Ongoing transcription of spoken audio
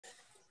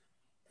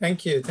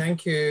Thank you.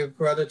 Thank you,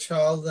 Brother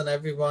Charles and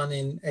everyone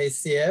in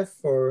ACF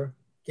for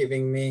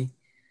giving me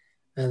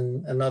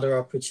another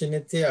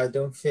opportunity. I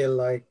don't feel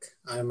like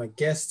I'm a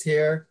guest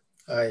here.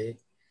 I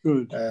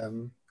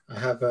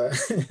have a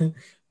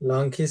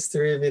long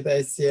history with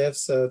ACF,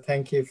 so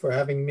thank you for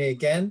having me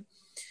again.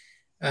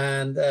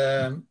 And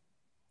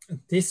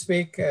this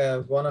week,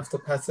 one of the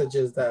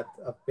passages that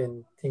I've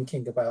been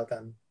thinking about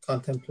and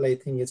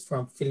contemplating is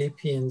from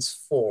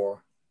Philippians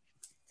 4.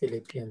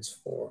 Philippians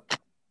 4.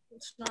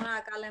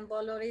 Շնորհակալ եմ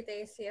բոլորիդ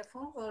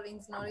ACF-ում, որ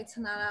ինձ նորից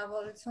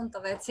հնարավորություն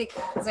տվեցիք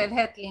ձեր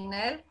հետ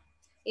լինել։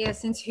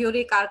 Ես ինձ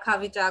հյուրի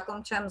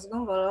կարգավիճակում չեմ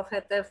զգում,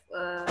 որովհետև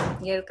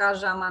երկար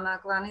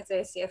ժամանակվանից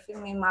ACF-ի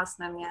մի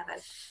մասն եմ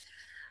եղել։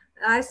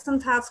 Այս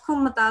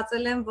ընթացքում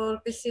մտածել եմ,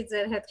 որպեսզի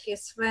ձեր հետ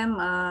կիսվեմ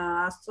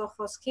Աստծո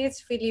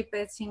խոսքից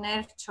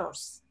Ֆիլիպեցիներ 4.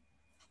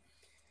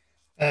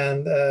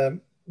 And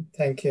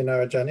thank you,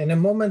 Narajan. In a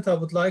moment, I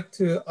would like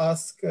to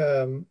ask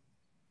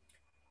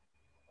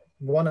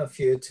one of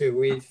you to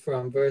read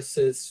from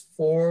verses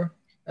 4.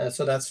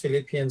 So that's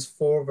Philippians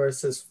 4,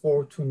 verses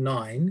 4 to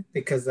 9,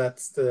 because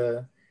that's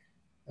the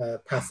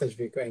passage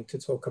we're going to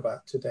talk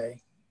about today.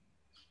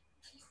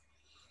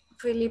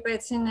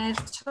 Ֆիլիպեցիներ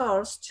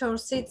 4,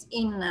 4-ից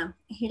 9.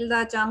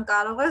 Հիլդա ջան,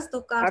 կարող ես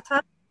դու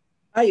կարդալ?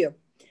 Այո.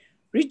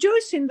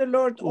 Rejoice in the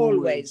Lord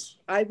always.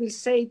 I will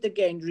say it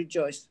again,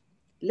 rejoice.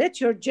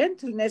 Let your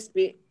gentleness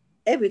be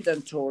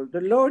evident to all.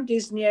 The Lord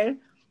is near.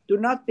 Do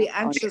not be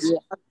anxious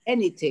about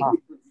anything.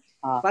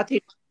 But in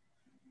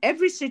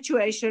every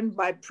situation,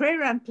 by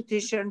prayer and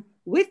petition,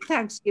 with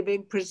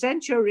thanksgiving,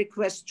 present your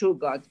requests to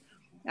God.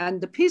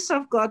 And the peace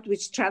of God,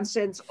 which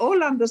transcends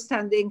all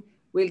understanding,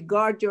 will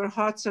guard your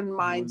hearts and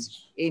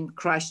minds in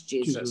Christ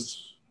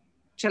Jesus.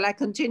 Shall I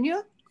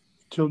continue?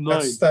 Till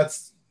 9.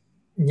 That's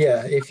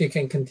yeah, if you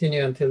can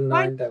continue until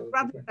 9. That would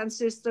brothers and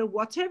sisters,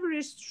 whatever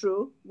is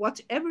true,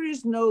 whatever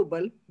is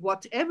noble,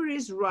 whatever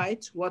is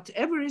right,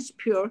 whatever is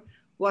pure,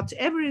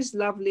 whatever is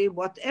lovely,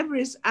 whatever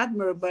is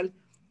admirable,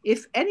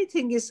 if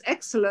anything is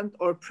excellent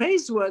or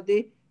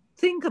praiseworthy,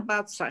 think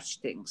about such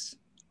things.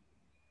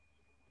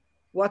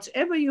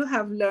 Whatever you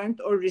have learned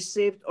or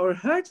received or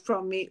heard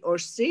from me or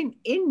seen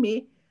in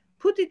me,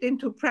 put it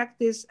into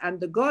practice,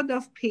 and the God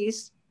of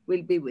peace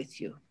will be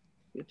with you.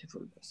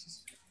 Beautiful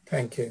verses.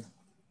 Thank you.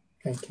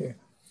 Thank you.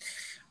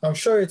 I'm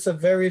sure it's a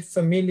very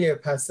familiar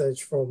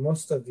passage for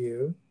most of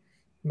you.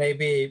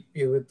 Maybe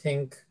you would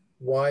think,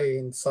 why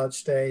in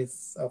such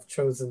days I've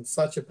chosen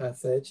such a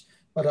passage,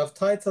 but I've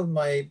titled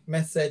my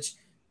message,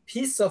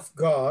 Peace of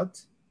God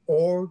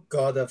or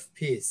God of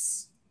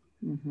Peace.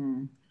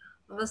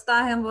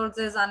 Վստահ եմ, որ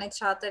ձեզանից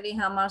շատերի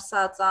համար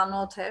սա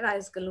ծանոթ էր,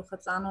 այս գլուխը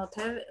ծանոթ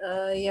էր,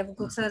 եւ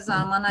գուցե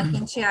ժամանակ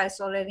ինչի այս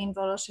օրերին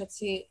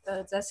որոշեցի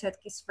ձեզ հետ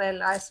կիսվել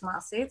այս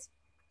մասից,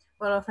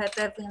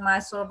 որովհետեւ իմ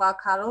այսօրվա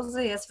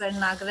քարոզը ես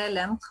վերնագրել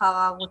եմ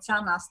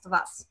խաղաղության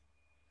Աստված.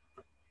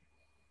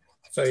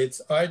 So it's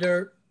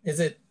either, is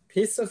it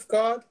peace of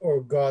God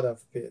or God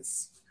of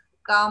peace?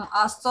 Կամ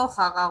Աստծո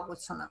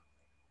խաղաղությունը.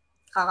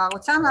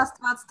 Խաղաղության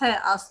Աստված թե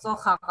Աստծո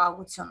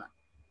խաղաղությունը.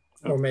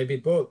 Or maybe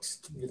both,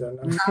 you don't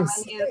know.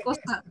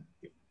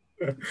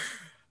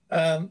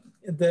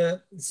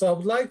 So I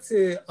would like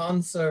to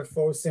answer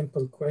 4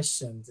 simple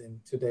questions in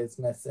today's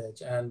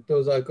message. And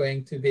those are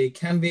going to be,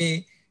 can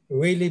we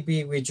really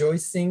be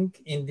rejoicing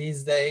in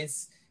these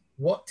days?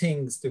 What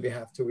things do we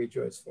have to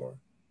rejoice for?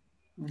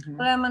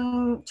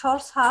 Ուրեմն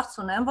 4 հարց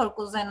ունեմ, որ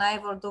կուզենայի,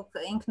 որ դուք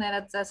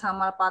ինքներդ ձեզ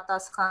համար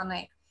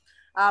պատասխանեք.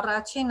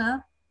 Առաջինը,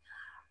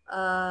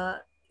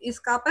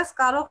 իսկապես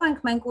կարող ենք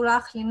մենք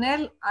ուրախ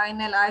լինել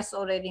այն էլ այս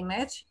օրերի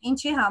մեջ,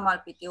 ինչի համար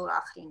պիտի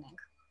ուրախ լինենք.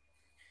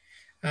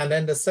 And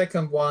then the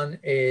second one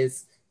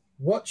is,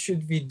 what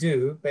should we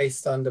do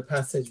based on the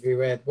passage we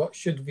read? What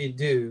should we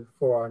do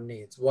for our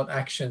needs? What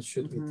actions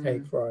should we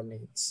take for our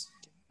needs?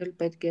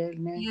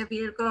 Եվ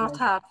երկրորդ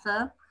հարցը,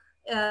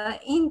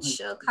 ինչ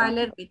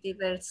քայլեր պիտի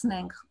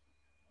վերցնենք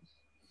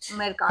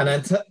մեր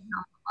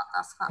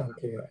պատասխան.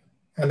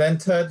 And then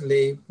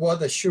thirdly,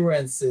 what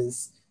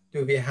assurances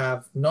do we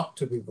have not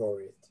to be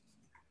worried?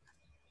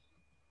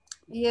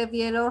 Եվ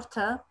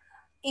երրորդը,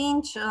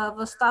 ինչ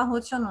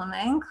վստահություն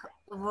ունենք,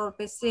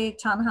 որպեսզի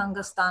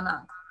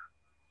չանհանգստանանք.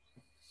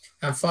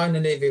 And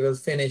finally, we will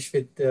finish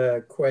with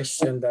the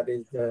question that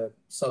is the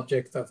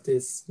subject of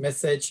this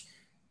message,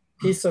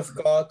 peace of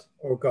God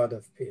or God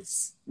of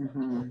peace?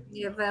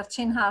 Եվ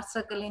վերջին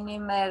հարցը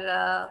կլինի մեր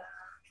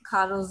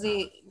քարոզի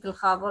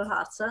գլխավոր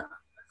հարցը,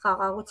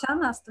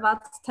 խաղաղության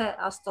Աստված թե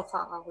Աստծո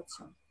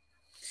խաղաղություն.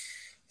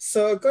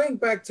 So going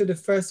back to the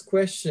first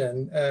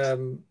question,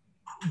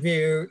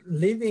 we're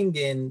living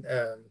in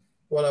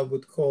what I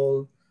would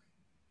call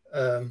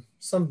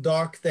some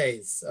dark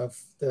days of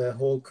the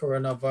whole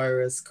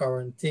coronavirus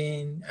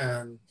quarantine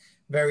and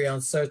very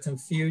uncertain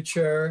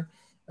future.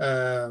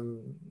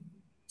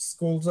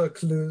 Schools are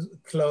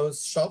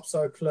closed, shops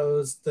are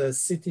closed, the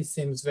city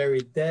seems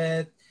very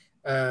dead,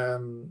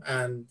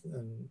 and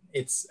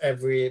it's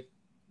every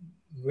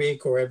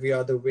week or every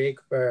other week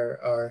where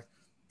our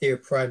dear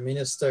Prime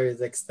Minister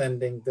is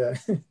extending the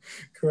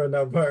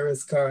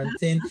coronavirus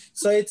quarantine.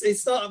 So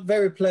it's not a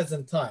very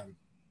pleasant time.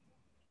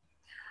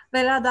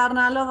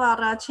 Վերադառնալով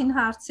առաջին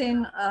հարցին,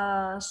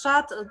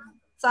 շատ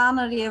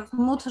ծանր եւ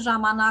մութ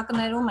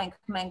ժամանակներում ենք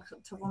մենք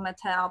թվում է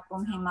թե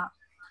ապրում հիմա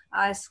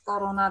այս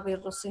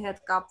կորոնավիրուսի հետ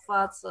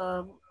կապված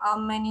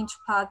ամեն ինչ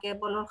փակ է,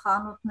 բոլոր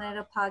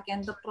խանութները փակ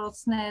են,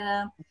 դպրոցները,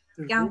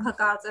 կյանքը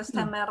կարծես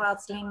թե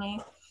մեռած լինի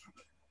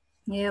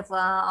եւ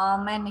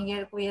ամեն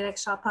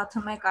 2-3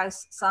 շաբաթը մեկ այս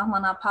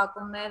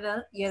սահմանափակումները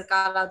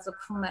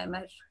երկարաձգվում է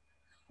մեր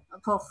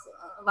փոխ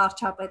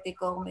վարչապետի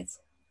կողմից.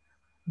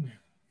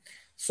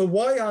 So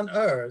why on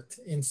earth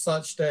in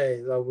such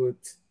days I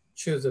would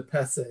choose a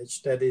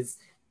passage that is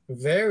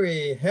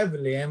very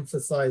heavily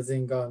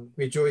emphasizing on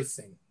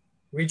rejoicing?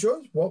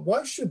 Rejoice?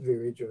 Why should we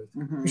rejoice?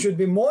 We should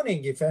be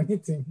mourning, if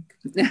anything.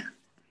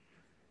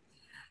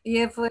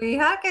 Եվ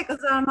իհարկե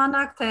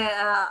կզարմանաք թե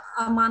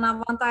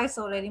ամանավանդ այս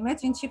օրերի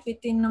մեջ ինչի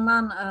պիտի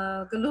նման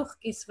գլուխ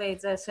կիսվեի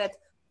ձեզ հետ,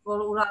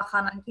 որ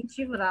ուրախանանք,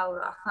 ինչի վրա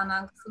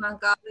ուրախանանք,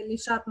 սրանք ավելի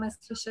շատ մեզ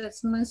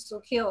հիշեցնում են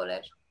սուգի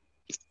օրեր.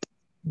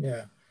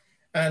 Yeah.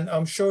 And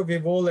I'm sure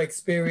we've all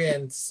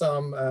experienced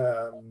some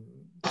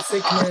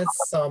sickness,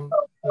 some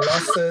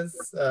losses,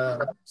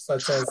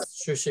 such as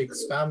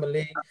Shushik's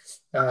family,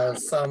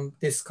 some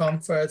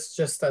discomforts,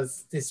 just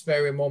as this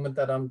very moment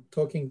that I'm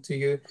talking to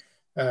you.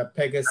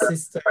 Pega's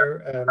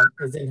sister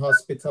is in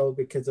hospital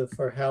because of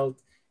her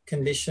health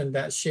condition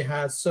that she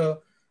has.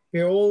 So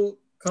we're all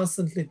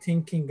constantly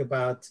thinking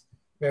about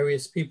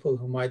various people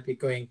who might be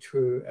going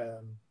through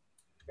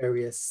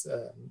various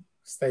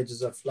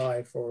stages of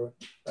life or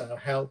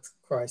health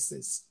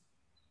crisis.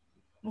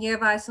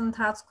 Եվ այս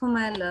ընթացքում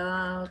էլ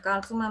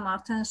կարծում եմ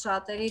արդեն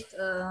շատերիդ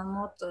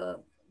մոտ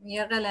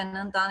եղել են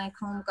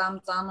ընտանիքում կամ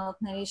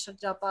ծանոթների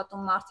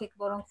շրջապատում մարդիկ,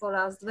 որոնք որ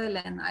ազդվել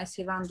են այս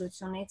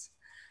հիվանդությունից,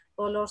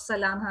 բոլորս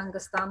էլ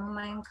անհանգստանում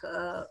ենք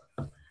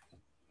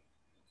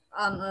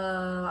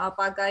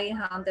ապագայի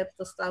հանդեպ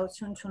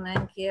վստահություն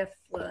չունենք եւ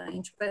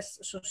ինչպես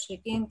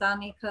Շուշիկի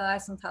ընտանիքը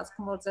այս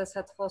ընթացքում որ ձեզ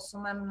հետ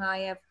խոսում եմ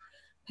նաեւ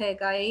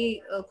Փեգայի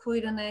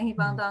քույրն է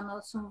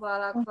հիվանդանոցում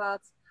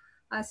վարակված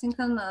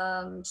այսինքն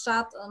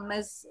շատ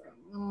մեզ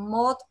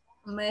մոտ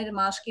մեր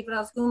մաշկի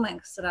վրա զգում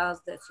ենք սրա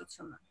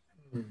ազդեցությունը.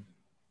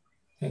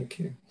 Thank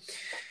you.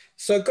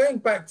 So going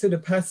back to the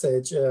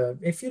passage,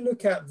 if you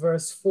look at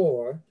verse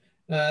 4,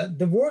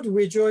 the word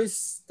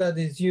rejoice that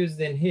is used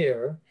in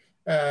here,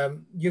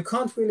 you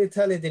can't really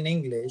tell it in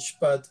English,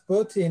 but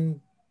both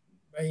in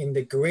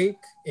the Greek,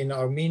 in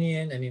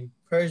Armenian, and in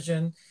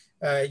Persian,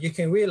 you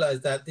can realize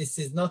that this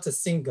is not a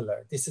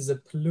singular, this is a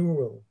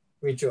plural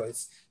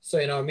rejoice. So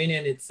in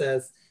Armenian it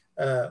says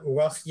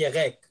urach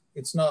yerek.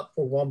 It's not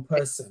for one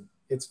person.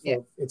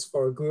 It's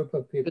for a group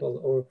of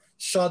people. Or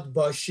shad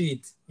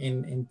bashit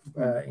in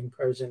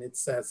Persian it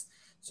says.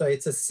 So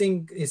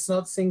it's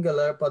not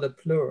singular but a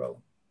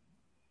plural.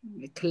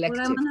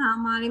 Collective. Ուրեմն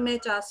համարի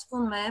մեջ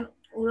ասվում է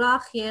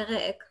ուրախ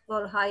եղեք,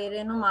 որ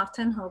հայերենում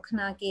արդեն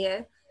հոգնակի է.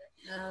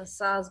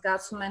 Սա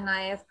զգացում է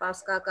նաև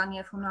պարսկական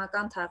եւ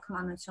հունական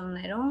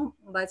թարգմանություններում,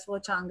 բայց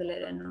ոչ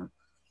անգլերենում.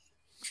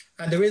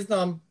 And the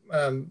reason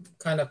I'm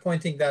kind of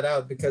pointing that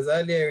out because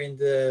earlier in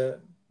the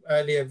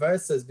earlier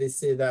verses we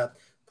see that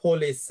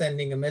Paul is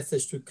sending a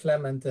message to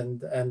Clement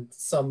and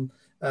some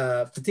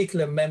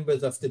particular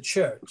members of the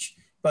church,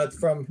 but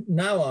from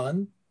now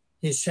on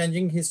he's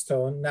changing his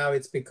tone. Now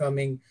it's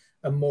becoming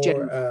a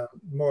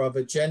more of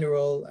a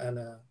general and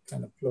a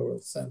kind of plural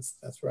sense.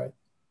 That's right.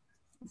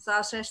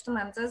 Սա շեշտում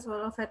եմ ձեզ,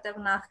 որովհետև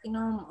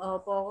նախկինում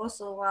Պողոս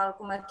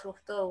ուղարկում է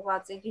թուղթը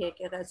ուղղված իր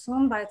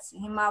եկեղեցուն, բայց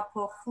հիմա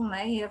փոխվում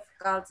է եւ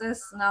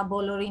կարծես նա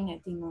բոլորին է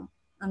դիմում,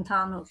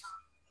 ընդհանուր.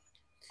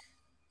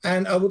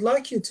 And I would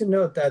like you to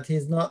note that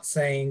he's not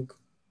saying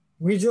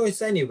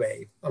rejoice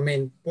anyway. I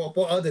mean, what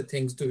other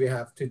things do we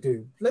have to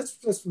do? Let's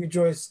just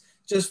rejoice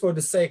just for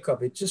the sake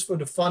of it, just for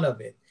the fun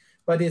of it.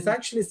 But he's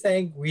actually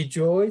saying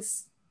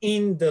rejoice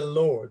in the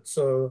Lord.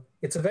 So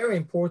it's a very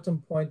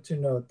important point to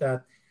note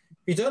that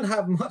we don't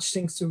have much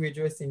things to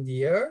rejoice in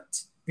the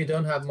earth. We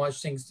don't have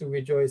much things to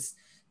rejoice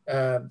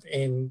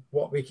in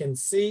what we can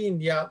see in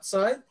the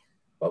outside,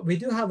 but we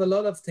do have a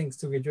lot of things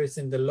to rejoice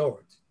in the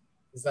Lord.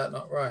 Is that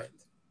not right?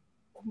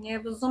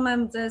 Եվ ուզում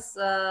եմ ձեզ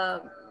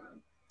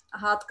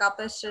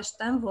հատկապես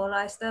շեշտեմ, որ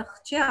այստեղ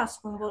չի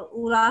ասվում, որ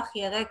ուրախ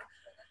եղեք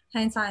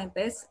հենց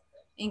այնպես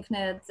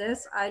ինքներդ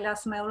ձեզ, այլ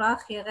ասում է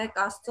ուրախ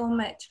եղեք Աստծո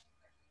մեջ.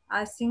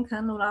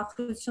 Այսինքն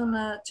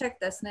ուրախությունը չեք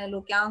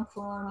տեսնելու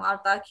կյանքում,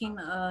 արտաքին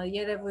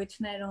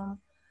երևույթներում,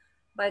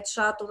 բայց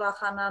շատ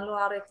ուրախանալու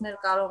առիթներ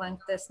կարող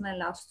ենք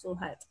տեսնել Աստծո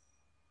հետ.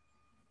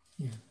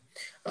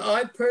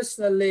 I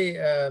personally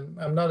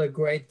am not a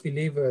great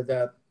believer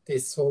that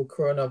this whole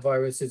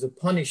coronavirus is a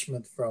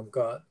punishment from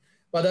God,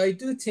 but I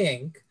do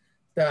think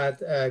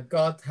that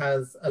God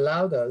has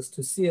allowed us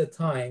to see a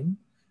time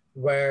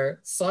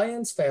where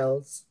science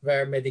fails,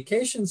 where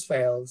medications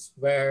fails,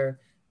 where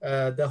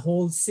the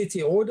whole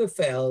city order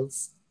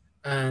fails,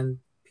 and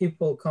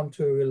people come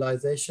to a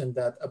realization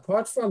that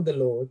apart from the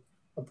Lord,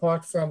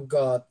 apart from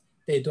God,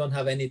 they don't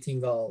have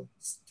anything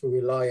else to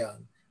rely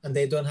on. and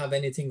they don't have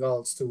anything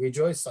else to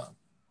rejoice on.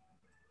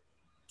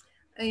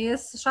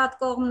 Ես շատ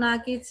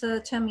կողմնակից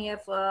չեմ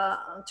եւ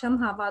չեմ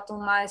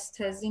հավատում այս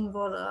թեզին,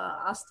 որ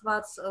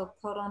Աստված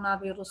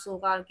կորոնավիրուսը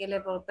ուղարկել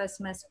է որպես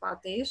մեծ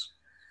պատիժ,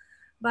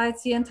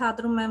 բայց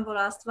ենթադրում եմ, որ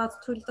Աստված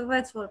թույլ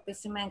տվեց,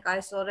 որպեսզի մենք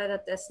այս օրերը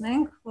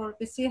տեսնենք,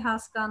 որպեսզի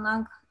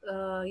հասկանանք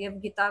եւ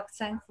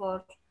գիտակցենք,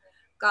 որ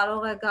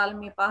կարող է գալ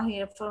մի պահ,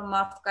 երբ որ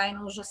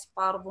մարդկային ուժը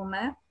սպառվում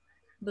է,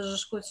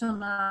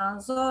 բժշկությունը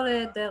անզոր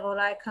է,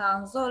 դեղորայքը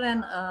անզոր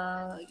են,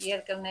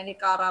 երկրների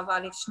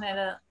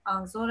կառավարիչները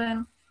անզոր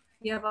են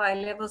եւ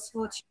այլևս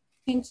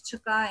ոչինչ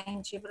չկա,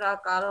 ինչի վրա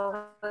կարող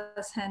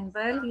ես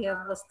հենվել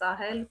եւ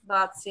վստահել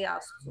բացի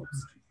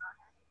Աստծուց.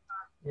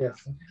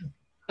 Yes.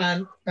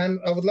 And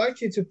I would like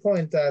you to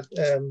point that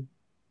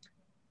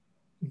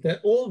the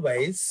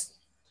always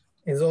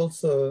is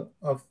also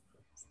of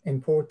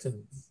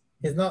importance.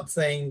 He's not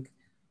saying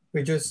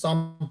rejoice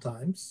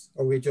sometimes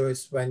or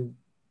rejoice when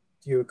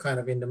you're kind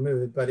of in the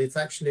mood, but it's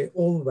actually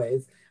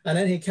always. And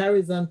then he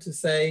carries on to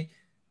say,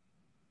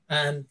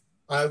 and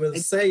I will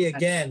say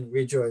again,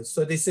 rejoice.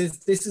 So this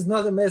is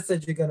not a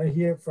message you're going to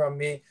hear from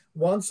me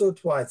once or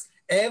twice.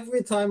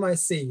 Every time I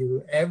see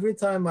you, every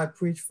time I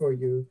preach for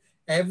you,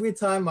 every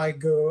time I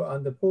go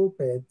on the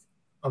pulpit,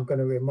 I'm going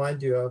to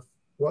remind you of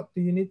what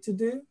do you need to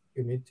do?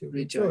 You need to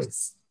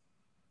rejoice.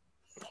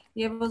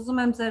 Եվ ուզում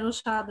եմ ձեր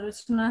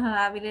ուշադրությունը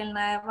հրավիրել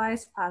նաև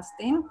այս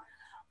փաստին,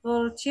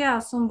 որ չի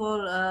ասում,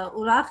 որ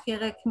ուրախ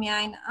եղեք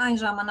միայն այն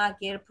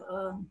ժամանակ, երբ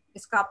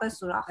իսկապես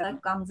ուրախ եք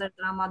կամ ձեր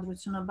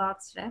տրամադրությունը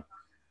բարձր է,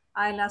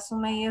 այլ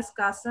ասում է ես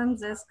կասեմ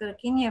ձեզ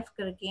կրկին եւ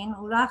կրկին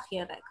ուրախ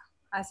եղեք,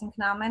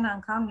 այսինքն ամեն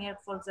անգամ,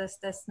 երբ որ ձեզ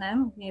տեսնեմ,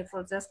 երբ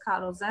որ ձեզ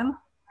քարոզեմ,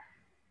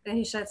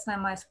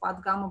 կհիշեցնեմ այս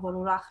պատգամը,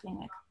 որ ուրախ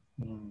լինեք.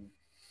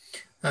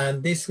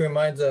 And this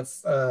reminds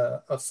us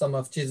of some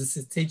of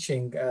Jesus'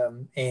 teaching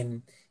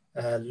in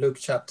Luke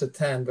chapter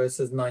 10,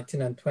 verses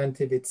 19 and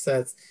 20, which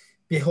says,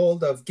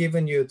 behold, I've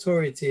given you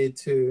authority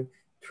to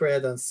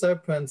tread on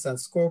serpents and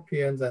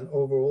scorpions and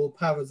over all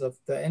powers of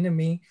the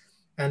enemy,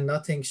 and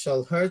nothing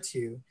shall hurt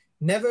you.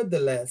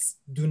 Nevertheless,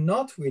 do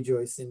not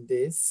rejoice in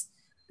this.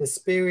 The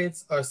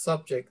spirits are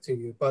subject to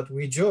you, but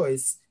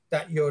rejoice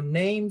that your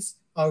names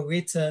are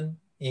written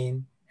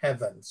in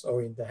heavens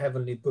or in the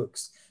heavenly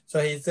books. So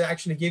he's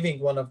actually giving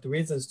one of the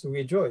reasons to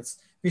rejoice.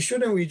 We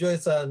shouldn't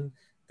rejoice on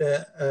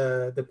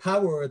the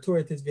power or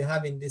authorities we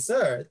have in this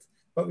earth,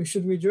 but we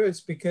should rejoice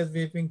because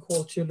we've been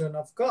called children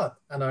of God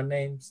and our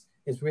names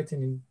is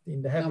written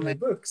in the heavenly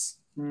books.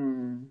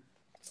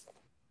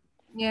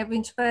 Եվ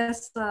ինչպես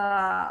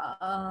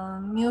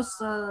մյուս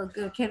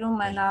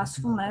գրքերում էլ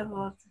ասվում է,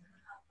 որ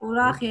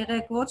ուրախ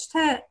եղեք ոչ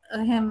թե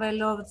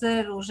հենվելով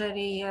ձեր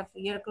ուժերի եւ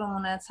երկրում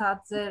ունեցած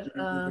ձեր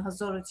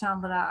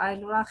հզորության վրա,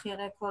 այլ ուրախ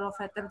եղեք,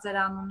 որովհետեւ ձեր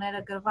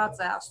անունները գրված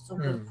է Աստծո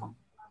գրքում.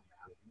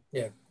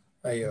 Yeah.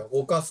 Այո,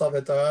 Ղուկաս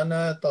ավետարանը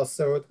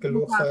 10-րդ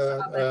գլուխը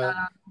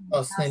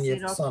 19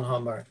 եւ 20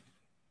 համար.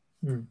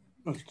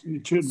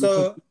 So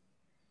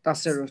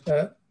 10-րդ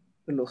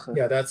գլուխը.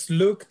 Yeah, that's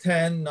Luke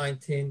 10,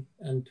 19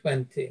 and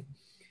 20.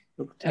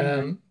 Luke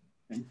 10.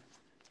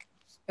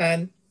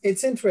 And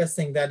it's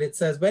interesting that it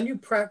says when you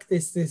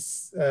practice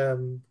this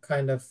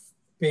kind of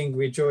being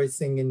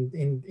rejoicing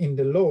in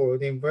the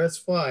Lord, in verse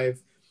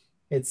 5,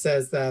 it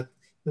says that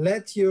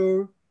let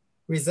your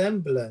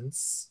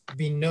resemblance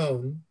be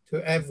known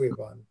to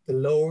everyone. The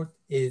Lord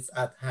is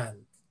at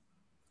hand.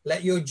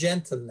 Let your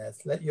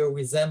gentleness, let your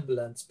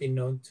resemblance be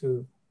known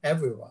to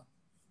everyone.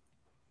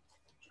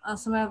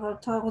 Ասում է, որ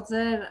թող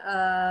ձեր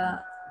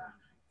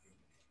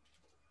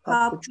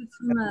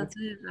հապությունը,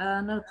 ձեր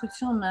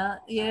նրբությունը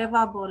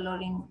երևա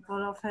բոլորին,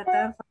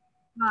 որովհետև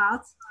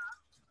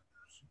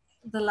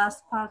the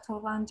last part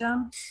of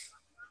Anjan.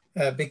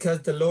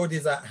 Because the Lord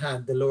is at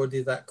hand, the Lord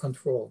is at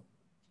control.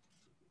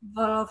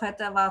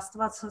 Որովհետև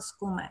Աստված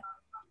հսկում է.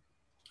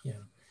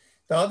 Yeah.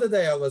 The other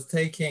day I was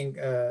taking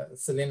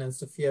Celine and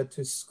Sophia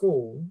to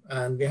school,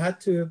 and we had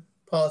to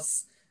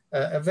pass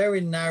a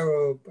very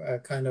narrow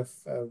kind of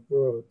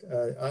road.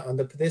 On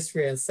the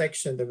pedestrian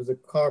section, there was a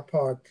car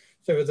park,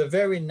 so it was a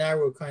very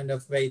narrow kind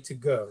of way to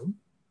go.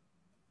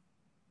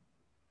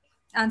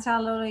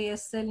 Անցյալ օրը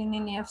ես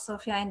Սելինին եւ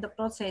Սոֆիային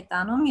դպրոց էի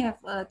տանում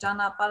եւ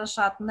ճանապարհը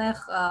շատ նեղ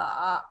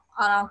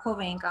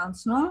արանքով էինք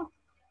անցնում.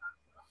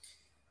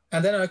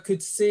 And then I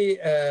could see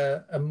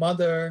a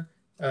mother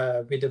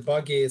with a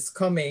buggy is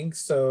coming,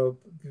 so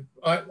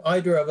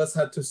either of us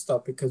had to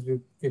stop because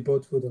we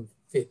both wouldn't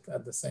fit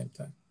at the same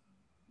time.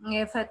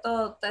 Եվ հետո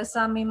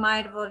տեսա մի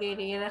մայր, որ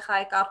իր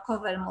երեխայի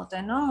կառքով էր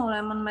մոտենում,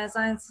 ուրեմն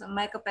մեզանից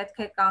մեկը պետք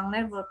է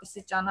կանգներ,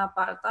 որպեսզի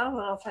ճանապարհ տար,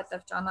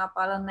 որովհետև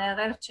ճանապարհը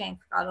նեղեր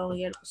չենք կարող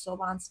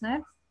երկուսով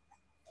անցնել.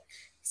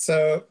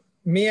 So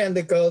me and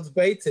the girls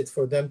waited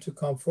for them to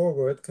come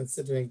forward,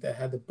 considering they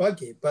had a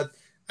buggy. But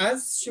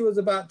as she was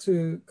about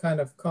to kind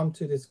of come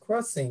to this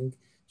crossing,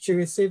 she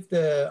received,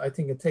 I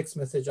think, a text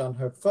message on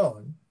her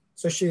phone.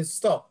 So she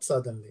stopped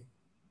suddenly.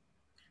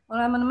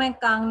 Ուրեմն մենք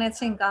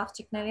կանգնեցինք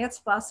աղջիկների հետ,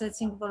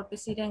 սպասեցինք,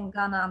 որպեսզի իրենք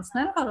գան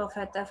անցնեն,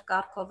 որովհետև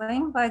կառքով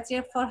էին, բայց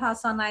երբ որ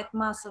հասան այդ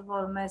մասը,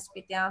 որ մեզ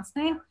պիտի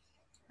անցնեին,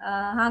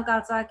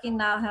 հանկարծակի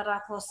նա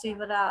հեռախոսի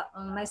վրա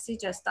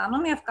մեսիջ է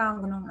ստանում եւ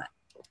կանգնում է։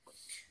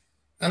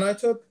 And I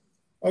thought,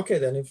 okay,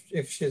 then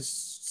if she's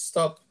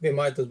stopped, we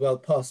might as well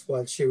pause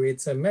while she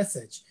reads a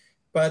message.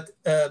 But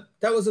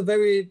that was a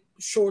very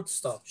short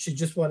stop. She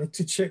just wanted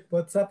to check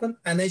what's happened,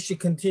 and then she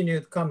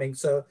continued coming.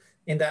 So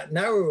in that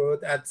narrow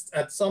road,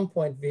 at some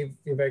point, we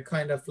were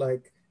kind of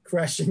like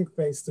crashing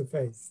face to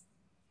face.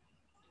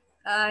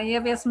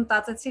 Եվ ես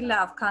մտածեցի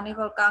լավ, քանի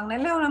որ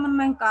կանգնել է, ուրեմն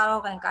մենք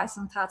կարող ենք այս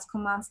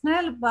ընթացքում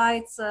անցնել,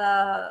 բայց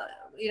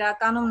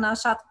իրականում նա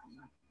շատ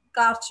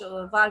կարճ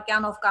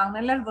վարքյանով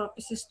կանգնել էր,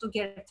 որպեսզի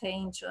ստուգեր թե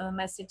ինչ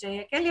մեսեջ է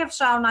եկել եւ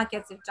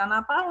շարունակեց իր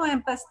ճանապարհը ու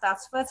այնպես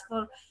ստացվեց,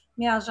 որ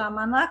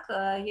միաժամանակ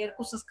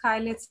երկուսս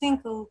քայլեցինք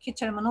ու քիչ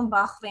էր մնում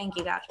բախվենք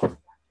իրար։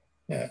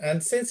 Yeah,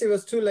 and since it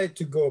was too late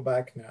to go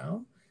back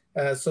now,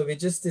 so we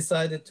just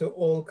decided to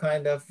all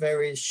kind of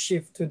very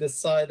shift to the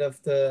side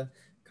of the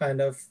kind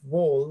of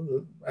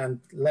wall and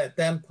let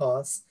them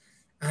pass.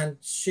 And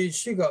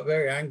she got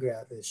very angry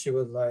at this. She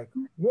was like,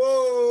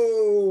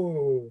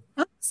 whoa!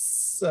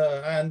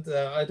 And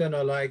I don't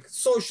know, like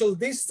social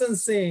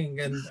distancing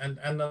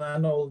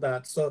and all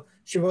that. So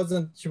she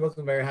wasn't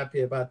very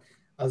happy about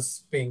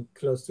us being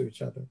close to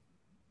each other.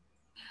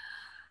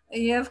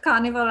 Եվ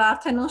քանի որ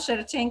արդեն ուշեր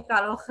չենք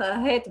կարող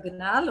հետ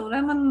գնալ,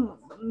 ուրեմն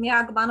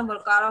միակ բանը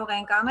որ կարող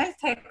ենք անել,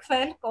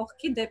 թեքվել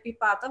կողքի դեպի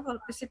պատը,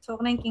 որպեսզի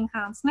թողնենք ինքը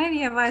անցներ,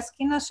 եւ այս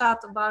կինը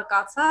շատ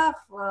բարկացավ,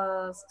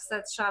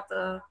 սկսեց շատ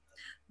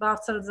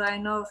բարձր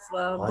ձայնով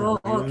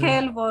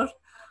բողոքել, որ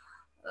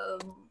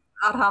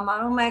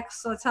արհամարում եք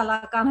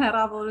սոցիալական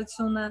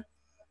հեռավորությունը։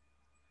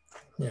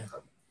 Yeah.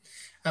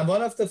 And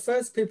one of the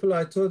first people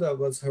I thought of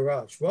was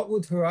Haraj. What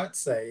would Haraj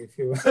say if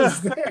he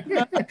was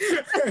there?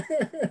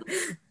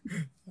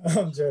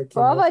 I'm joking.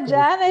 Baba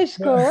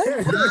Janishko.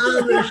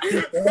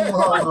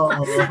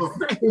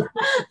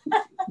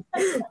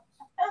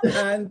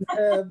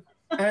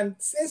 And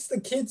since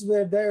the kids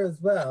were there as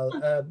well,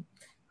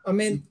 I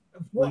mean,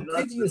 what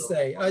did you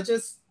say? I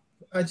just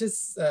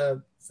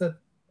said,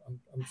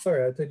 I'm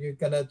sorry, I thought you were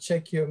gonna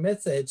check your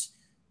message,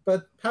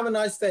 but have a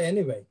nice day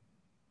anyway.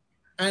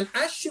 And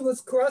as she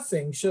was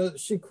crossing,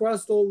 she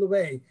crossed all the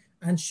way,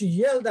 and she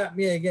yelled at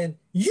me again,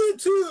 "You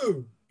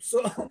too!"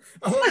 So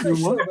I wasn't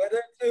sure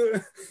whether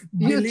to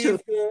believe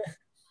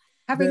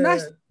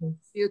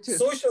the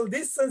social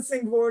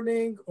distancing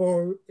warning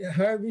or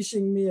her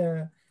wishing me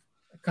a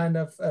kind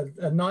of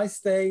a nice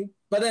day.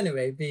 But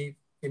anyway, we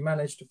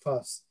managed to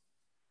pass.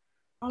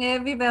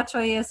 Եվ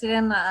վերջո ես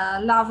իրեն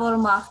լավ որ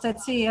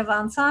մաղթեցի եւ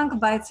անցանք,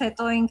 բայց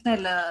հետո ինքն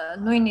էլ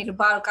նույն իր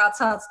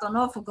բարկացած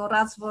տոնով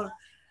գոռաց, որ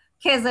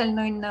քեզ էլ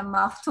նույնն է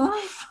մաղթում։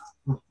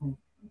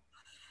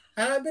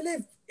 And I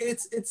believe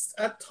it's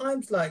at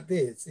times like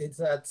this, it's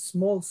at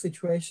small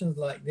situations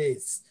like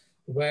this,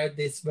 where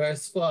this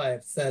verse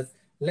 5 says,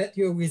 let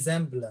your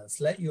resemblance,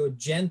 let your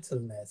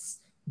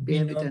gentleness be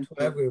known to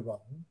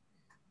everyone.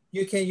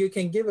 You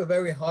can give a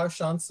very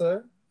harsh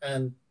answer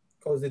and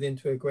cause it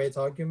into a great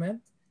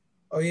argument,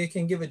 or you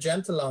can give a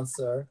gentle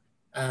answer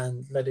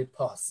and let it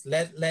pass.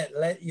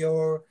 Let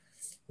your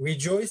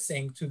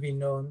rejoicing to be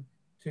known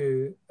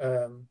to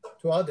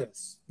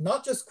others,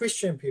 not just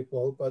Christian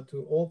people, but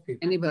to all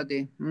people.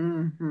 Anybody.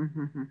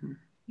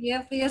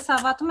 Եվ ես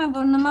հավատում եմ,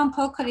 որ նման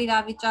փոքր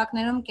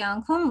իրավիճակներում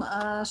կյանքում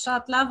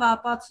շատ լավ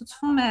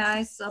ապացուցվում է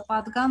այս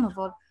պատգամը,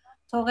 որ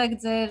թողեք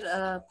ձեր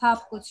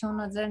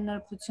փափկությունը, ձեր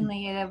նրբությունը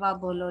երևա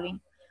բոլորին,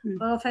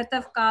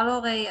 որովհետև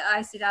կարող է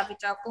այս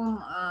իրավիճակում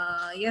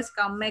ես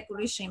կամ մեկ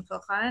ուրիշին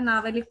փոխարեն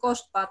ավելի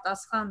կոշտ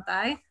պատասխան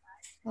տալ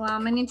ու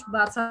ամեն ինչ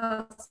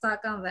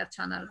բացասական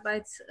վերջանալ,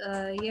 բայց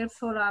երբ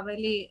որ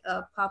ավելի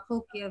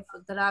փափուկ եւ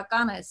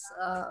դրական ես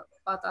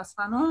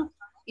պատասխանում,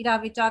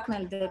 իրավիճակն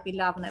էլ դեպի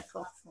լավն է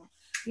փոխվում։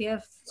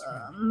 Եվ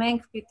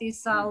մենք պիտի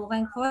սա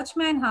ուղենք ոչ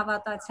միայն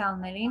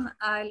հավատացյալներին,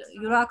 այլ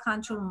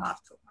յուրաքանչյուր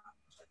մարդու։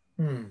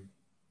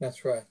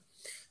 That's right.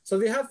 So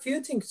we have few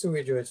things to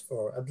rejoice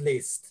for, at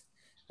least.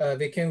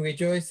 We can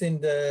rejoice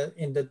in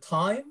the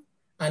time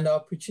and the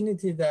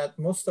opportunity that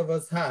most of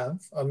us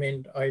have. I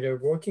mean, either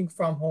working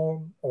from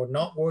home or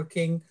not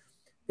working,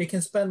 we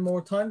can spend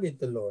more time with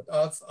the Lord.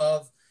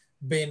 I've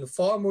been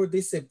far more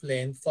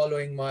disciplined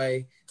following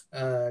my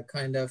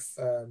kind of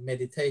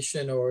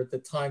meditation or the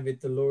time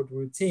with the Lord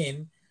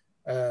routine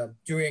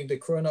during the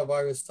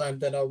coronavirus time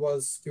than I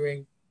was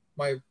during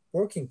my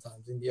working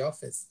times in the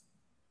office.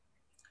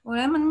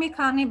 Ուրեմն մի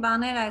քանի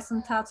բաներ այս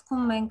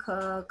ընթացքում մենք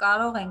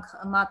կարող ենք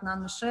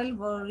մատնանշել,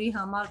 որի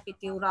համար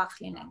պիտի ուրախ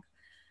լինենք։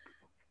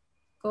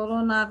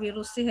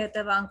 Կորոնավիրուսի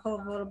հետևանքով,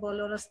 որ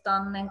բոլորս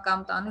տանն ենք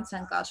կամ տանից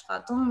ենք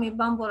աշխատում, մի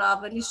բան, որ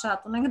ավելի շատ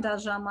ունենք, դա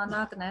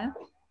ժամանակն է։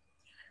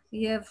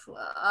 Եվ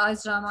այս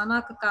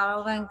ժամանակը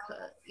կարող ենք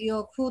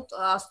իօգուտ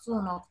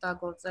Աստծուն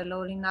օգտագործել,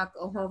 օրինակ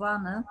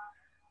Հովանը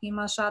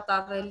հիմա շատ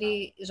ավելի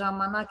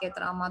ժամանակ է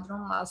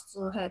տրամադրում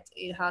Աստծու հետ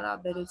իր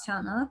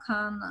հարաբերությանը,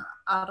 քան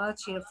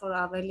առաջ, երբ որ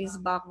ավելի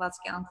զբաղված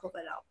կյանքով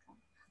էր ապրում։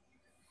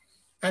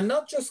 And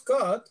not just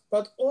God,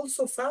 but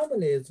also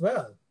family as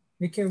well.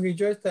 We can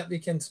rejoice that we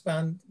can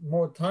spend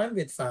more time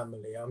with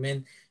family. I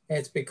mean,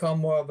 it's become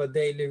more of a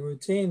daily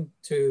routine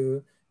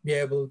to be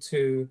able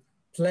to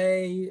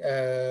play,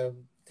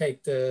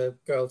 take the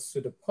girls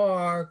to the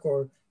park,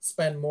 or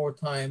spend more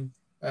time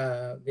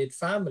with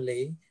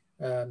family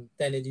than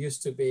it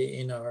used to be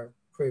in our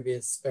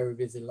previous very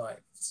busy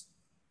lives.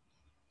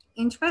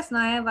 Ինչպես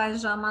նաև այս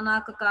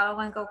ժամանակը կարող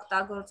ենք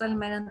օգտագործել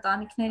մեր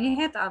ընտանիքների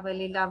հետ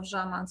ավելի լավ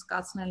ժամ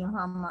անցկացնելու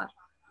համար։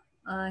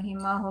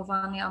 Հիմա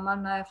Հովանի համար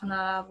նաև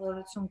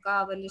հնարավորություն կա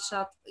ավելի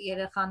շատ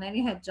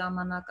երեխաների հետ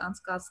ժամանակ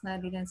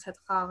անցկացնել, իրենց հետ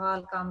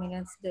խաղալ կամ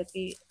իրենց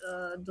դեպի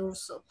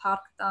դուրս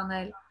парք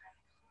տանել։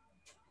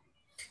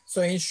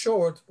 So in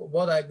short,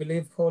 what I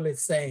believe Paul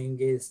is saying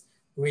is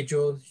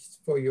rejoice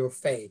for your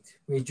faith.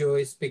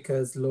 Rejoice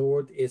because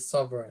Lord is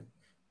sovereign.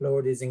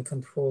 Lord is in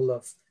control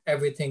of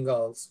everything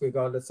else,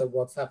 regardless of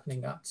what's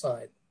happening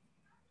outside.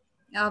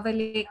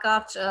 Ավելի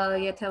կարճ,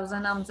 եթե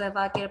ուզենամ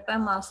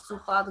ձևակերպեմ, Աստծո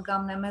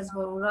պատգամն է մեզ,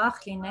 որ ուրախ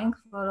լինենք,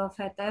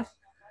 որովհետև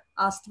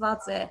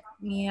Աստված է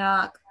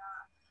միակ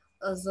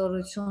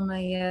զորությունը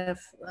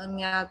եւ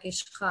միակ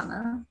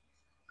իշխանը,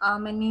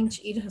 ամեն ինչ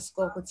իր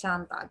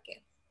հսկողության տակ է։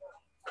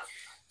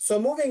 So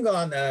moving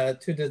on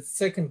to the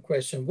second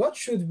question, what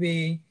should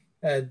we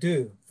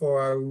do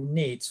for our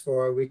needs,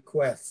 for our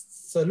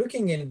requests? So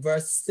looking in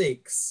verse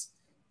 6,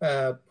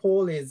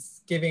 Paul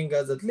is giving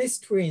us at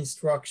least 3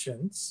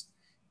 instructions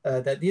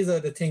that these are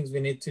the things we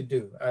need to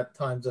do at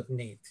times of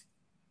need.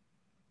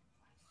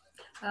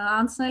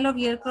 Անցնելով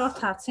երկրորդ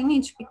հարցին,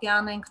 ինչ պիտի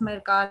անենք մեր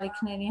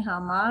կարիքների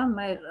համար,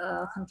 մեր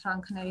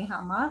խնդրանքների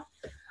համար,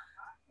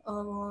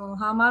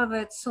 համար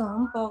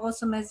 6-ում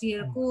Պողոսը մեզ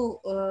երկու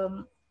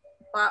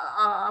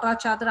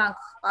առաջադրանք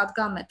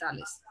պատգամ է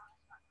տալիս։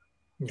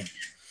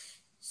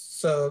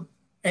 So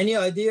any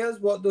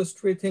ideas what those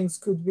 3 things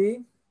could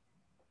be?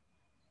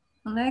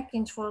 Ունեք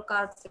ինչ որ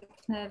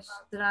կարծիքներ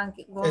դրանք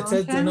It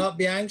says do not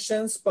be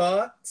anxious,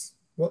 but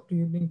what do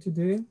you need to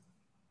do?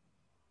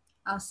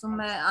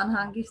 Ասում է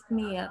անհանգիստ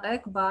մի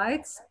եղեք,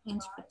 բայց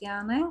ինչ պիտի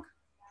անենք?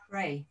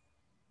 Pray.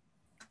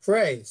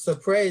 Pray. So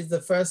pray is the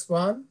first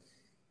one.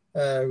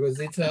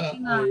 Rosita,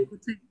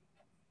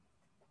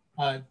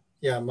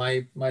 yeah,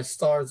 my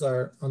stars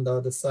are on the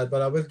other side,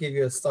 but I will give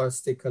you a star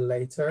sticker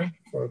later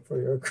for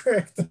your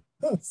correct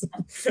answer.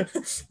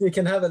 You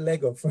can have a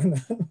Lego for now.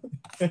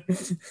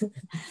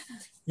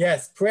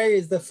 Yes, pray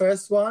is the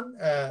first one,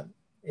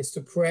 is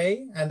to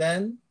pray. And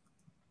then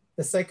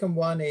the second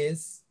one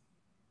is?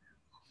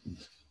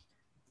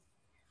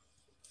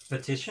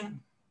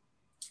 Petition.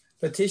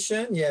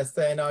 Petition, yes,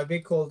 the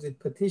NIV called it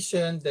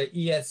petition, the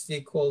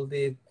ESV called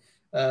it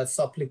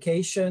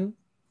supplication.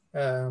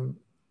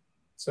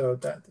 So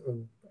that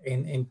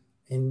in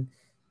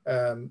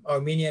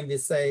Armenian we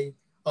say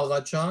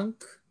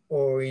agachank,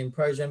 or in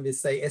Persian we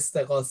say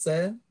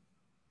istighase.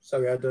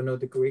 Sorry, I don't know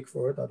the Greek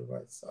word,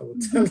 otherwise I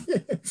would tell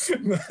you.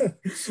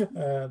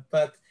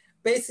 But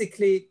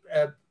basically,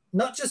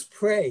 not just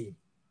pray,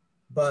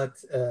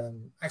 but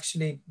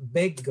actually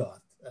beg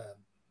God,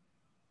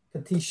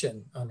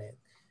 petition on it,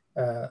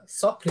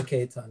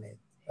 supplicate on it,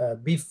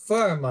 be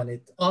firm on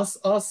it,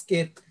 ask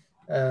it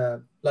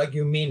like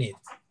you mean it.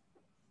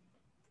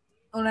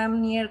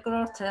 Ուրեմն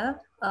երկրորդը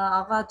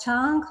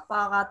աղաչանք,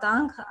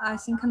 պաղատանք,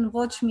 այսինքն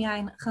ոչ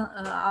միայն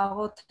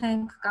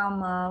աղոթենք կամ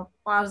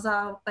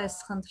պարզապես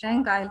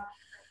խնդրենք, այլ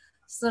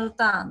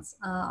սրտանց,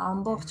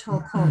 ամբողջ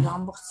հոգով,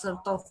 ամբողջ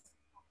սրտով.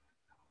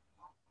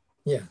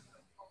 Yeah.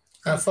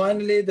 And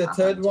finally, the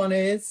third one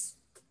is,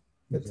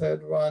 the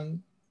third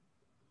one,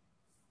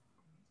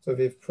 so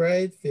we've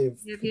prayed,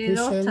 we've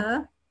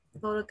petitioned.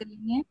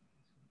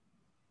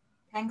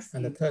 Thanksgiving.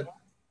 And the third,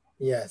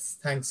 yes,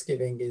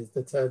 Thanksgiving is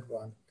the third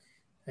one.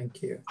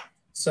 Thank you.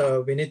 So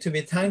we need to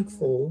be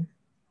thankful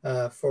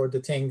for the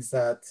things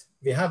that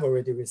we have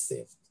already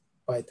received.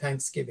 By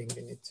Thanksgiving,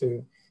 we need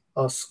to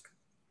ask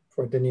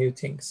for the new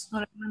things.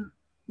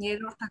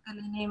 Երրորդը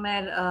կլինի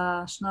մեր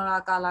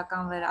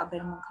շնորհակալական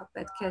վերաբերմունքը,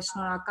 պետք է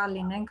շնորհակալ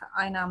լինենք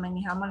այն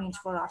ամենի համար, ինչ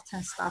որ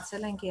արդեն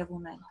ստացել ենք եւ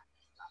ունենք.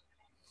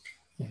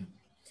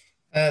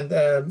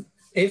 And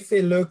if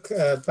we look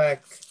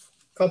back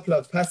a couple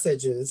of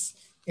passages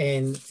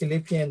in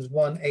Philippians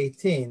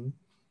 1:18,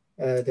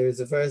 there is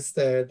a verse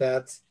there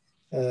that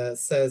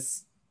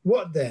says,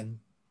 "What then?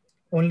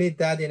 Only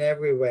that in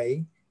every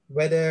way,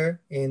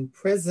 whether in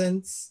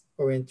presence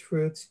or in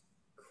truth,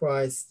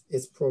 Christ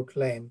is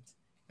proclaimed,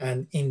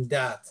 and in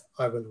that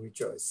I will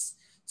rejoice."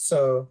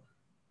 So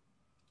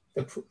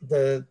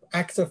the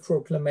act of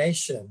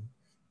proclamation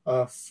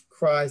of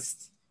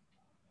Christ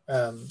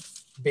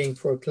being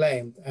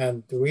proclaimed,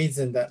 and the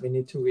reason that we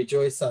need to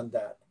rejoice on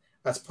that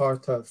as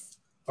part of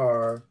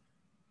our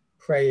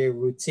prayer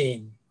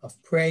routine of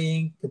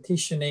praying,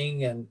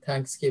 petitioning, and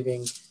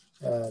thanksgiving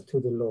to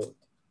the Lord.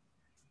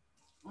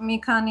 Մի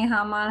քանի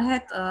համար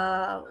հետ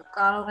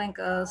կարող ենք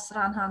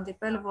սրան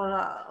հանդիպել, որ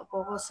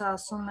Պողոսը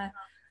ասում է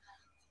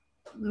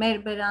մեր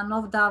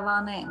բերանով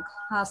դավանենք,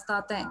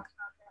 հաստատենք,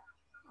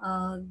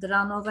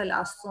 դրանով էլ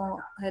Աստծո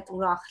հետ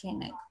ուրախ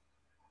լինենք.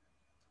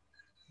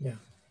 Yeah.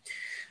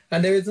 And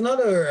there is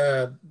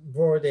another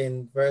word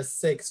in verse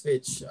 6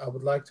 which I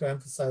would like to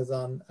emphasize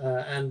on,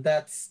 and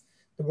that's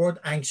the word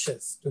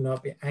anxious. Do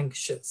not be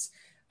anxious.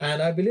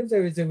 And I believe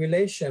there is a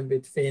relation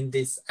between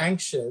this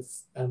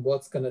anxious and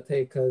what's going to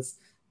take us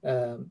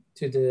to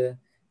the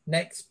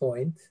next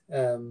point,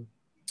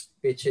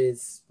 which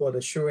is what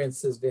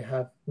assurances we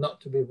have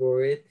not to be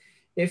worried.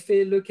 If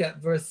we look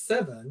at verse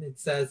 7, it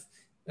says,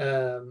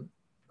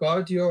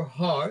 guard your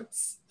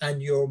hearts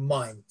and your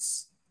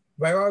minds.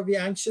 Where are we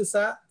anxious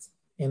at?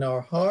 In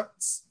our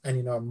hearts and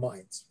in our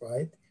minds,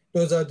 right?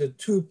 Those are the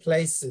two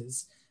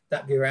places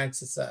that we're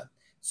anxious at.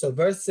 So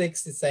verse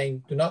 6 is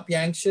saying, do not be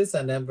anxious.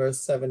 And then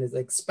verse 7 is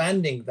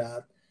expanding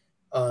that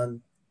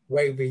on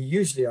where we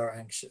usually are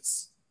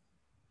anxious.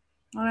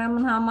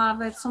 Ուրեմն համար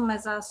 6-ում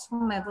մեզ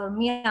ասում է, որ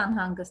մի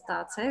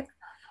անհանգստացեք,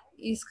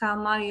 իսկ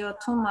համար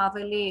 7-ում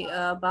ավելի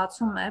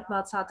բացում է,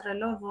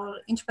 բացատրելով, որ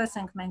ինչպես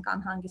ենք մենք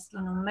անհանգիստ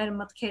լինում մեր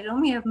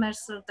մտքերում եւ մեր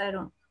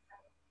սրտերում.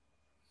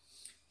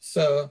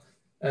 So,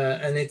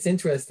 and it's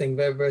interesting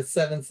where verse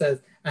 7 says,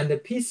 and the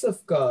peace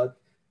of God,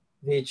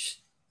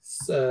 which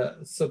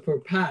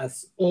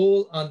surpass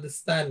all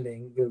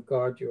understanding, will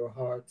guard your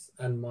hearts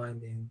and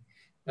mind in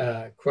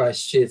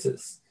Christ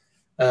Jesus.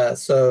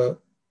 So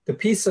the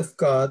peace of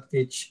God,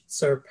 which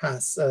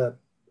surpass,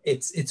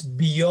 it's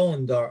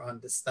beyond our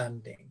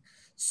understanding.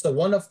 So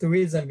one of the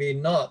reasons we're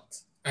not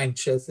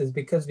anxious is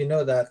because we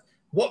know that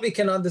what we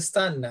can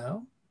understand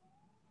now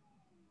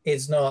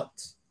is not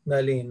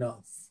nearly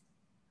enough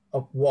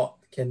of what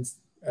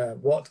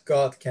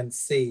God can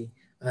see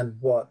and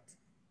what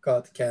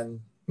God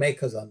can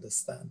make us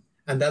understand.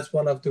 And that's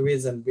one of the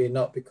reasons we're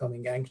not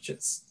becoming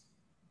anxious.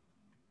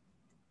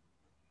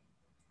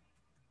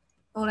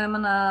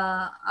 Ուրեմն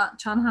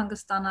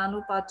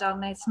չանհանգստանալու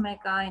պատճառներից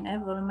մեկը այն է,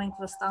 որ մենք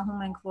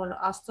վստահում ենք, որ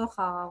Աստծո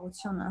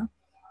խաղաղությունը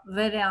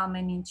վեր է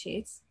ամեն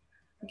ինչից,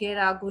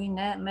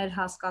 գերագույն է մեր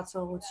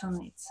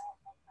հասկացողությունից։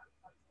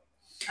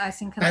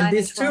 Այսինքն այն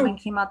ինչ որ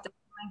մենք հիմա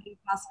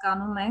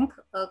հասկանում ենք,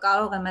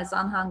 կարող է մեզ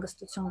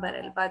անհանգստություն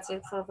բերել, բայց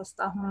երբ որ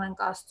վստահում ենք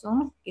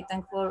Աստծուն,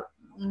 գիտենք, որ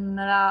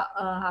նրա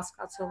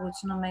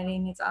հասկացողությունը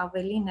մերինից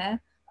ավելին է,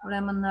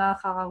 ուրեմն նրա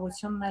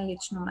խաղաղությունն էլ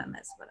իջնում է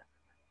մեզ վրա։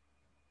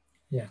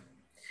 Yeah.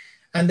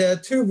 And there are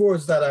two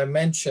words that I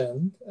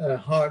mentioned,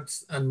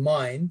 hearts and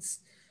minds.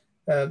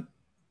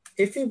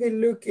 If you will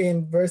look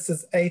in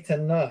verses 8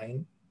 and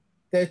 9,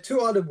 there are two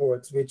other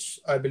words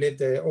which I believe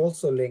they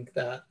also link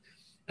that.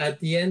 At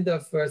the end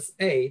of verse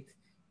 8,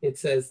 it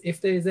says, if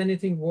there is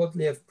anything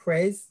worthy of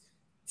praise,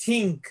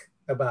 think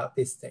about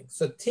this thing.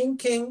 So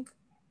thinking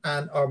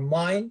and our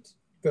mind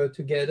go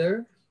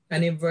together.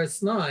 And in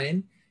verse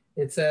 9,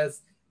 it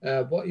says,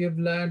 what you've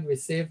learned,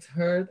 received,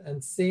 heard,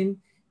 and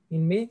seen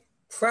in me,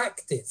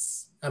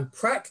 practice. And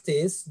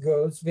practice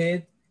goes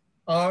with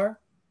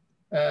our,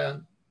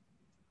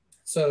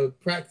 so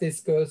practice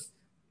goes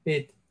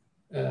with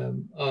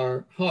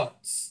our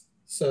hearts.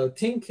 So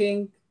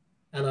thinking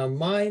and our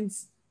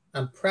minds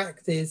and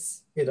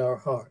practice with our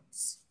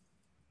hearts.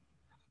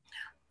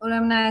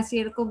 Ուրեմն այս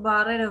երկու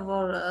բառերը,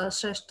 որ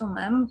շեշտում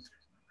եմ,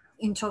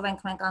 ինչով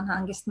ենք մենք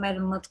անհանգիստ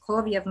մեր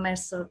մտքով եւ մեր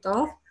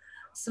սրտով,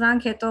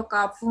 սրանք հետո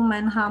կապվում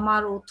են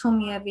համար 8-ում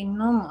եւ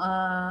 9-ում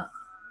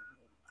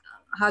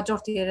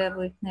հաջորդ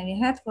երևույթների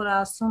հետ, որ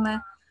ասում է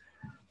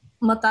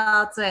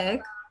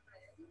մտածեք,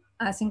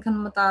 այսինքն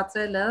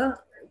մտածելը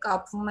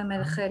կապվում է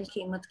մեր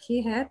խելքի մտքի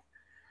հետ,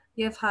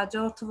 եւ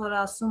հաջորդը որ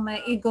ասում է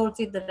ի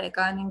գործի դրեք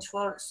այն ինչ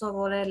որ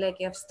սովորել եք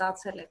եւ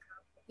ստացել եք,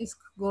 իսկ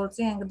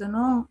գործի ենք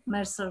դնում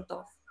մեր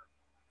սրտով.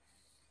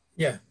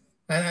 Yeah,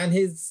 and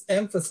he's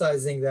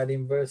emphasizing that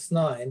in verse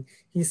 9,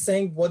 he's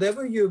saying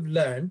whatever you've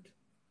learned,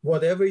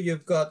 whatever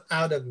you've got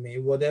out of me,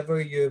 whatever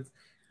you've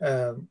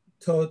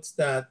taught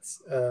that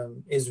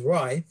is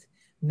right,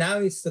 now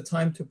it's the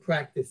time to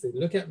practice it.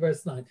 Look at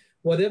verse 9.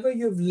 Whatever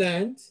you've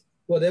learned,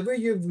 whatever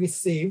you've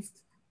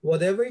received,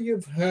 whatever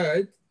you've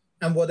heard,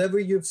 and whatever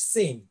you've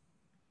seen.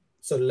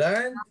 So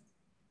learned,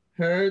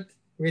 heard,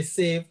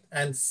 received,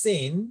 and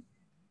seen.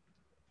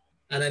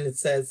 And then it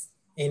says,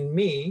 in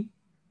me,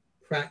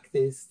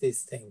 practice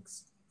these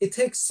things. It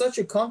takes such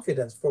a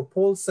confidence, for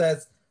Paul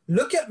says,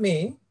 look at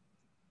me.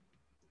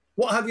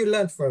 What have you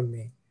learned from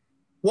me?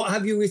 What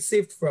have you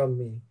received from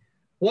me?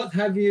 What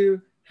have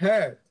you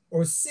heard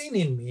or seen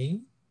in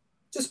me?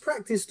 Just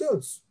practice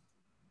those.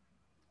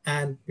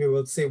 And we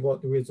will see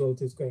what the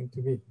result is going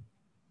to be.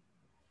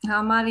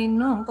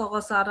 Համարինում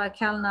Պողոս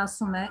առաքյալն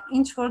ասում է,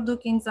 ինչ որ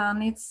դուք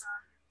ինձանից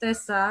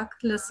տեսաք,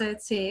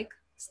 լսեցիք,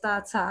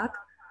 ստացաք,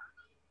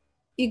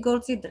 ի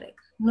գործի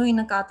դրեք,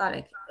 նույնը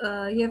կատարեք։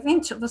 Եվ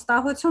ինչ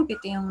վստահություն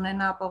պիտի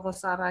ունենա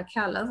Պողոս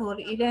առաքյալը,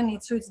 որ իրենի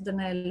ցույց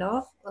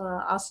դնելով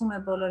ասում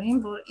է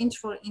բոլորին, որ ինչ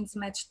որ ինձ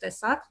մեջ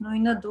տեսաք,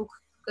 նույնը դուք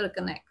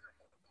կրկնեք։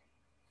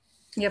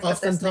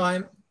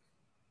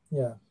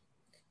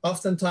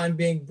 Oftentimes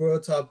being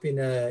brought up in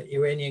an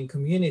Iranian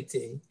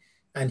community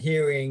and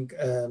hearing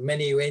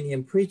many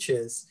Iranian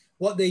preachers,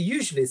 what they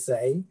usually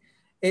say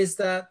is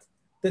that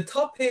the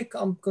topic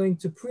I'm going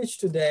to preach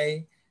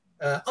today,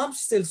 I'm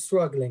still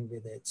struggling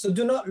with it. So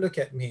do not look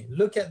at me,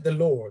 look at the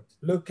Lord,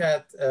 look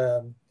at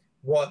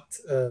what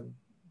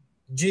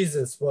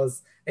Jesus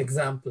was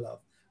example of.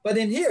 But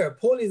in here,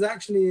 Paul is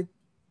actually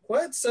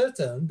quite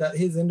certain that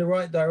he's in the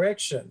right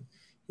direction.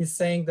 He's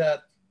saying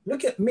that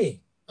look at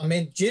me. I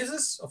mean,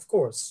 Jesus, of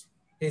course,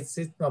 it's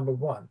number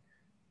one.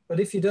 But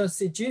if you don't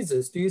see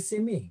Jesus, do you see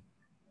me?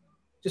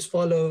 Just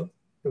follow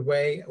the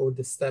way or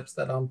the steps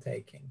that I'm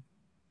taking.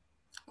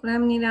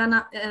 Ուրեմն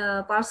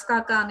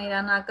պարսկական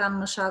իրանական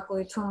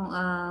մշակույթում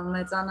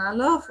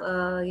մեծանալով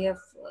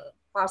եւ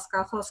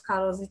պարսկախոս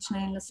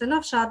քարոզիչներին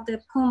լսելով շատ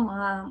դեպքում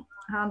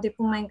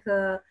հանդիպում ենք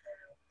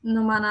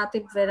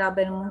նմանատիպ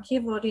վերաբերմունքի,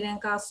 որ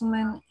իրենք ասում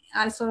են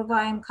այսօրվա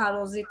իմ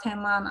քարոզի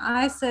թեման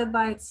այս է,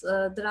 բայց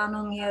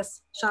դրանում ես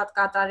շատ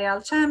կատարյալ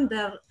չեմ,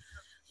 դեռ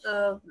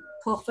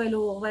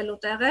փոխվելու ուղղվելու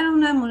տեղեր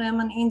ունեմ,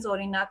 ուրեմն ինձ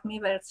օրինակ մի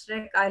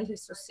վերցրեք այլ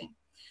Հիսուսին։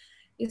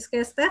 Իսկ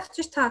այստեղ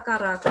ճիշտ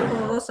հակառակը,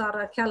 Պողոս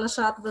առաքյալը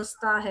շատ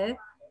վստահ է,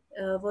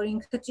 որ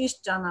ինքը ճիշտ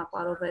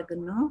ճանապարհով է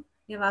գնում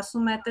եւ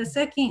ասում է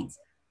տեսեք ինձ։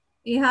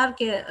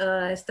 Իհարկե,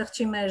 այստեղ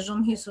չի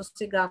մերժում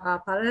Հիսուսի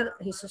գաղափարը,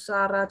 Հիսուսը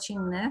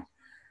առաջինն է,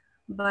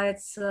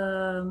 բայց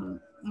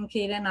ինքը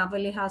իրեն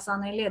ավելի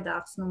հասանելի է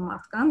դարձնում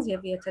մարդկանց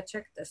եւ եթե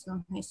չեք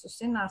տեսնում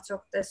Հիսուսին,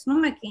 արդյոք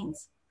տեսնում եք ինձ։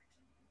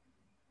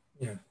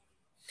 Yeah.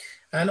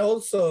 And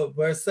also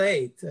verse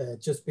 8,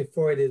 just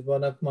before it, is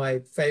one of my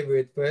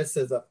favorite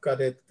verses. I've got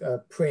it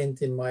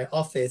print in my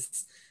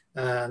office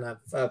and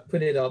I've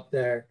put it up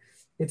there.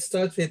 It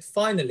starts with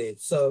finally.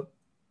 So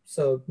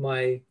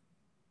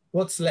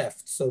what's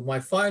left? So my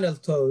final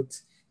thought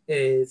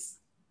is,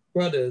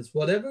 brothers,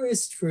 whatever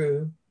is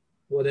true,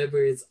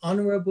 whatever is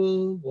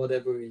honorable,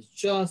 whatever is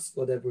just,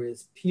 whatever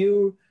is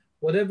pure,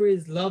 whatever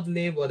is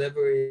lovely,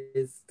 whatever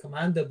is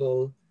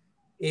commendable,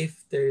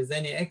 if there is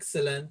any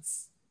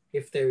excellence,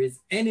 if there is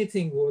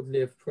anything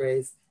worthy of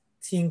praise,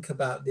 think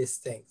about these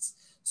things.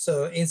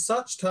 So in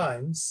such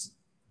times,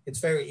 it's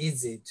very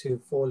easy to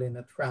fall in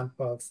a trap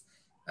of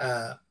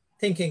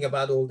thinking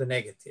about all the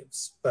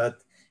negatives.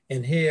 But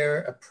in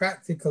here, a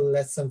practical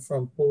lesson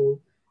from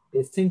Paul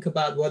is think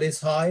about what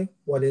is high,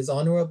 what is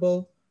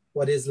honorable,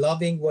 what is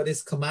loving, what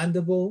is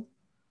commendable.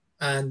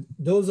 And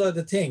those are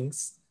the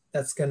things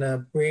that's gonna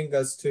bring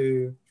us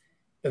to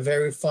the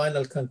very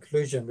final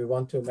conclusion we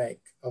want to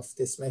make of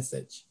this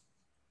message.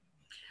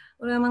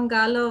 Ուրեմն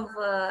գալով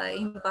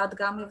իմ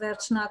պատգամի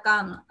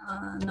վերջնական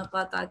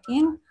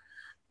նպատակին,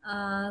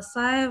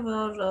 սա է,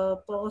 որ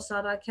Պողոս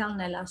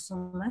առաքյալն էլ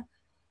ասում է,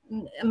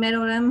 մեր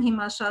ուրեմն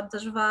հիմա շատ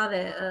դժվար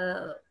է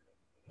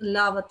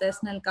լավը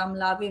տեսնել կամ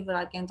լավի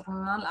վրա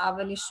կենտրոնանալ,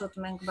 ավելի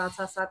շուտ մենք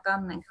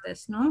բացասականն ենք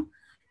տեսնում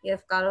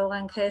եւ կարող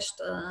ենք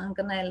հեշտ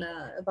ընկնել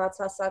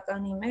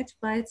բացասականի մեջ,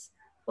 բայց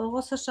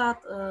Պողոսը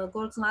շատ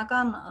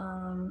գործնական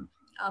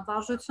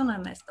վարժություն է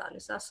մեզ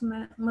տալիս, ասում է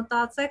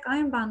մտածեք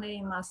այն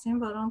բաների մասին,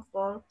 որոնք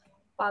որ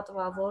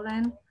պատվավոր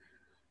են,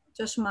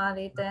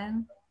 ճշմարիտ են,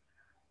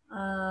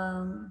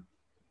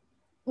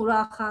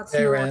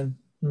 ուրախացնող,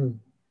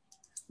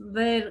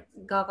 վեր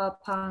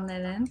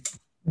գաղափարներ են,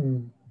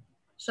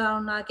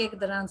 շարունակեք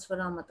դրանց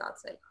վրա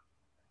մտածել։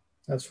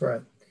 That's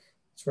right.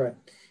 That's right.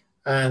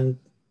 And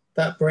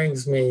that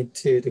brings me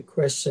to the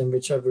question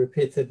which I've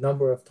repeated a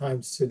number of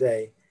times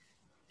today.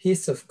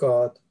 Peace of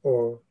God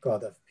or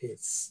God of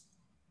peace?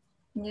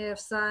 Եվ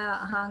սա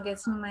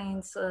հանգեցնում է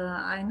ինձ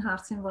այն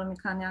հարցին, որ մի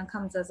քանի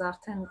անգամ ձեզ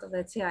արդեն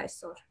տվեցի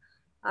այսօր։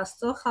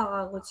 Աստծո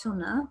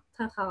խաղաղությունը,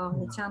 թե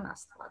խաղաղության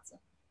Աստվածը։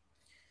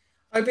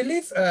 I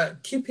believe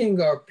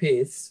keeping our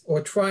peace or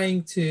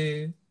trying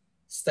to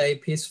stay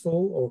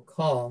peaceful or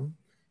calm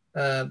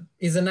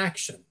is an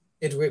action.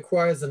 It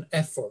requires an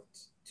effort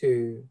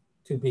to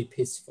be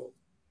peaceful.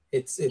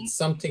 It's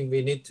something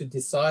we need to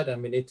decide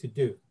and we need to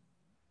do.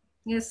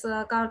 Ես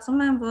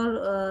կարծում եմ, որ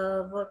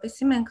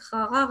որպեսզի մենք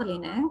խաղաղ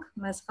լինենք,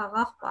 մեզ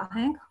խաղաղ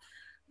պահենք,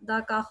 դա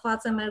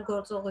կախված է մեր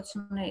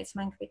գործողություններից,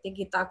 մենք պիտի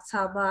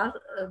գիտակցաբար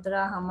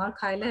դրա համար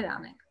քայլեր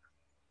անենք։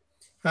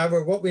 However,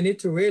 what we need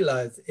to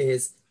realize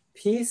is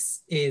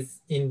peace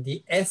is in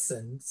the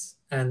essence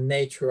and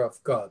nature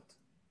of God.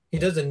 He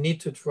doesn't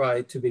need to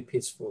try to be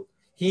peaceful.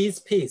 He is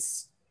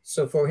peace.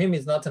 So for him,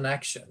 it's not an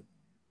action,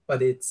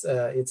 but it's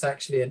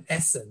actually an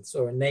essence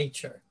or a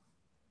nature.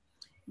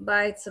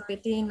 Բայց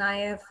պիտի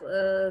նաև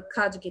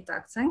քաջ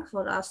գիտակցենք,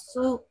 որ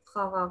Աստծո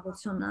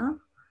խաղաղությունը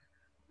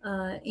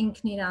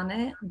ինքն իրան է,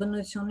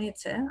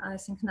 բնությունից է,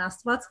 այսինքն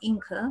Աստված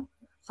ինքը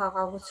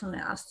խաղաղություն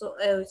է, Աստծո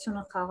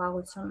էությունը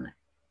խաղաղությունն է,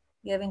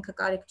 եւ ինքը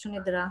կարիք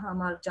չունի դրա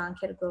համար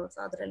ջանքեր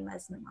գործադրել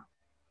մեզ նման։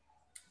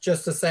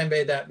 Just the same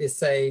way that we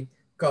say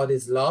God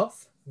is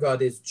love,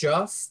 God is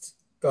just,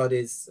 God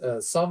is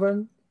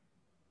sovereign,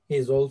 he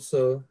is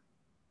also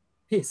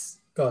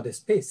peace. God is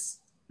peace.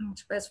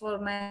 Ինչպես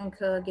որ մենք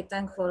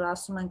գիտենք, որ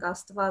ասում ենք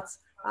Աստված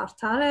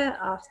արդար է,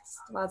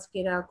 Աստված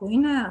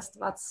գերագույն է,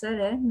 Աստված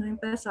սեր է,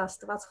 նույնպես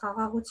Աստված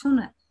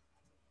խաղաղություն է։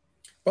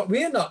 But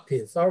we are not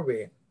peace, are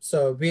we?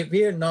 So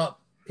we are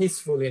not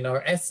peaceful in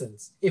our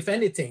essence. If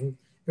anything,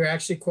 we're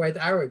actually quite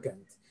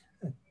arrogant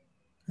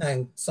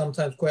and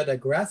sometimes quite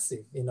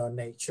aggressive in our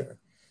nature.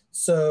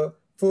 So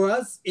for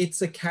us,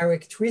 it's a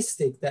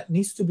characteristic that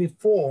needs to be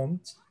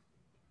formed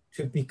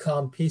to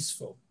become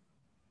peaceful.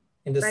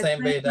 In the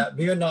same way that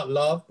we are not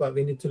loved, but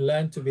we need to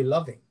learn to be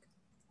loving.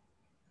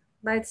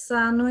 Բայց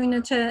սա նույնը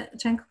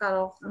չենք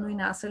կարող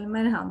նույնը ասել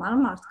մեր համար,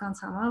 մարդկանց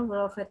համար,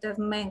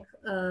 որովհետև մենք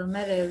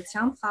մեր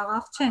էությամբ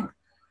խաղաղ չենք։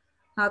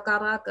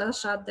 Հակառակը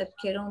շատ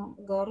դեպքերում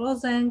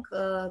գոռոզ ենք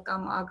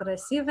կամ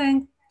ագրեսիվ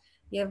ենք,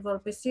 եւ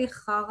որպեսզի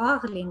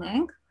խաղաղ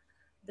լինենք,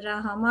 դրա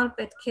համար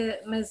պետք է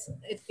մեզ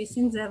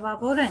այդպեսին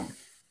ձևավորենք։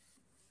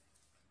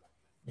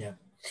 Yeah.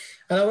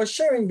 And I was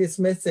sharing this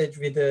message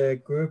with a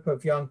group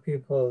of young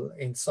people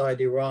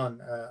inside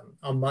Iran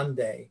on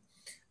Monday.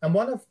 And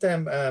one of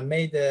them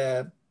made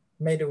a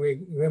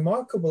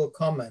remarkable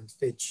comment,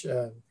 which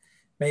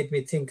made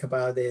me think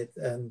about it.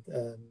 And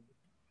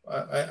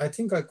I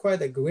think I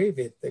quite agree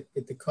with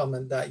the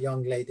comment that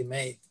young lady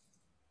made.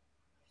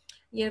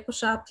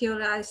 Երկուշաբթի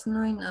օրը այս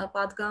նույն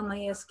պատգամը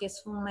ես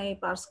կիսվում էի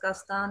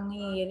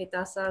Պարսկաստանի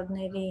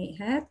երիտասարդների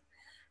հետ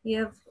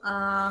եւ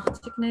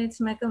աղջիկներից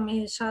մեկը մի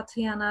շատ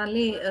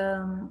հիանալի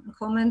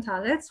կոմենտ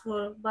արեց,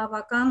 որ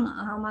բավական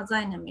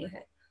համաձայն եմ իր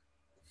հետ։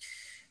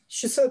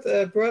 She said,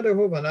 Brother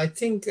Ruben, I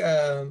think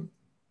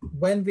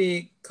when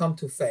we come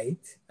to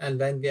faith and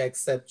when we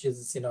accept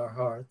Jesus in our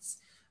hearts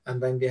and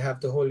when we have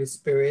the Holy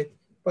Spirit,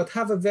 but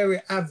have a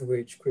very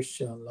average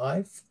Christian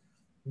life,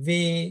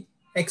 we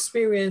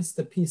experience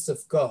the peace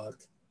of God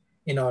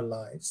in our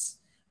lives.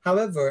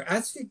 However,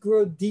 as we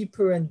grow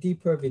deeper and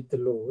deeper with the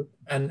Lord,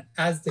 and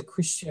as the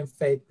Christian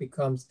faith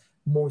becomes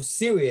more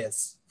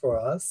serious for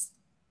us,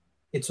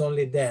 it's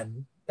only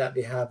then that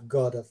we have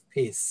God of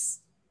peace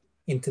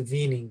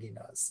intervening in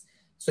us.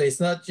 So it's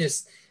not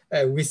just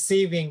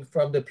receiving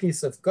from the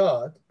peace of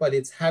God, but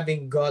it's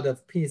having God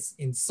of peace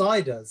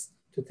inside us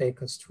to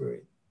take us through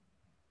it.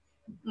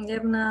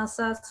 Եվ նա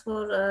ասաց,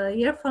 որ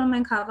երբ որ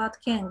մենք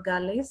հավատքի ենք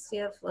գալիս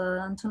եւ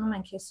ընդունում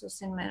ենք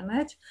Հիսուսին մեր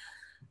մեջ,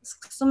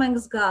 սկսում ենք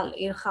զգալ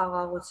իր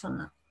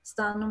խաղաղությունը,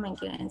 ստանում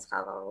ենք իրենց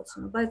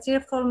խաղաղությունը, բայց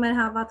երբ որ մեր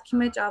հավատքի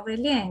մեջ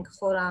ավելի ենք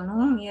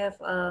խորանում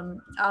եւ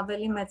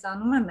ավելի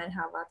մեծանում է մեր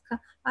հավատքը,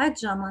 այդ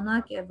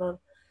ժամանակ է որ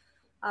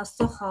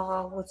Աստծո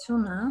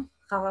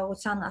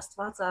խաղաղության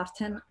Աստվածը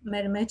արդեն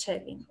մեր մեջ է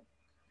լինում։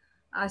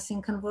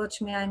 Այսինքն ոչ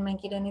միայն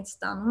մենք իրենից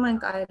ստանում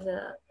ենք, այլ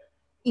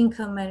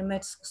ինքը մեր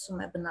մեջ սկսում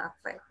է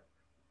բնակվել։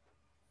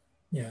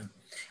 Yeah.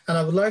 And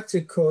I would like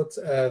to quote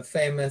a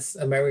famous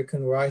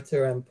American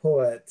writer and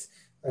poet,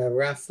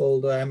 Ralph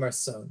Waldo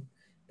Emerson,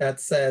 that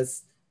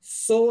says,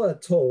 sow a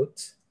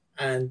thought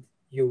and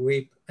you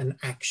reap an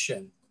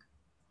action.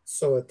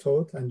 Sow a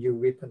thought and you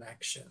reap an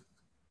action.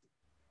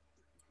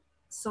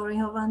 Sorry,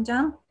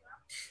 Hovanjan.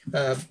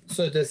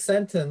 So the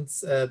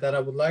sentence that I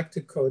would like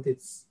to quote,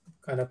 it's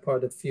kind of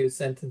part of a few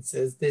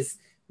sentences. This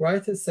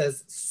writer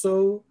says,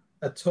 sow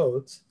a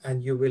thought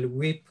and you will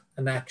reap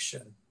an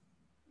action.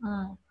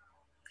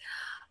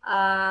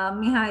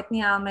 Մի հայտնի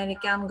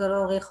ամերիկյան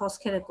գրողի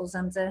խոսքերը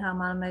կուզեմ ձեր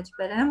համար մեջ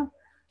բերեմ,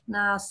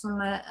 նա ասում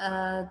է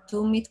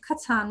դու միտքը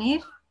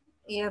ցանիր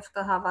եւ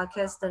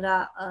կհավաքես դրա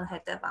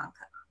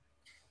հետևանքը.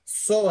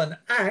 Sow an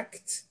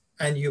act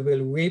and you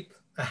will reap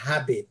a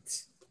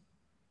habit.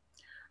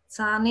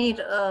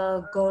 Ցանիր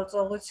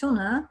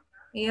գործողությունը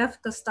եւ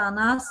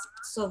կստանաս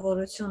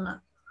սովորությունը.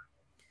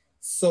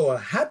 Sow a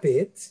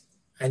habit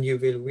and you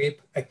will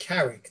reap a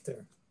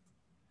character.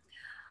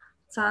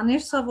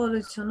 Ցանիր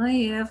սովորությունը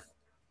եւ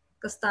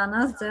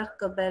կստանաս ձեր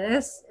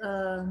կբերես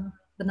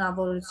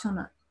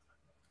բնավորությունը.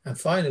 And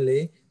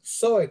finally,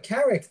 sow a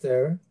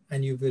character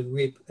and you will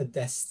reap a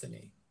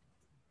destiny.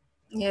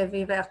 Եվ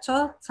ի վերջո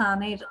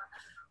ցանիր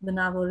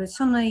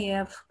բնավորությունը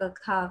եւ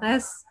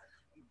կքաղես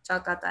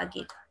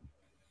ճակատագիր.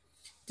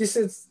 This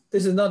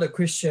is not a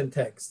Christian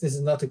text. This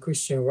is not a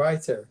Christian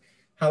writer.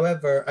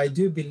 However, I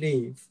do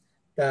believe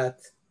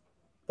that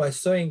by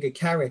sowing a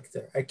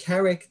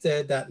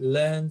character that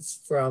learns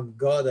from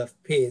God of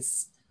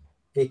peace,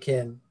 we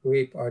can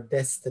reap our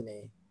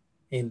destiny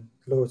in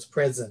Lord's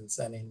presence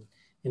and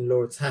in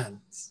Lord's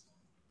hands.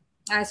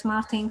 Այս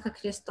մարդը ինքը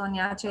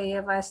քրիստոնյա չէ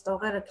եւ այս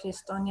տողերը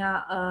քրիստոնյա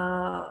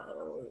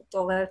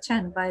տողեր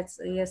չեն, բայց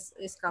ես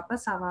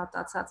իսկապես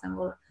հավատացած եմ,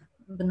 որ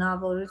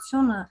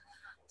բնավորությունը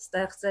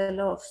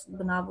ստեղծելով,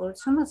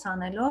 բնավորությունը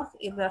ցանելով,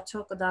 ի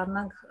վերջո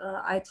կդառնանք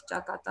այդ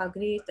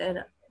ճակատագրի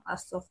տերը,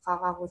 Աստծո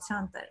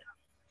խաղաղության տերը.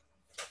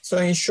 So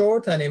in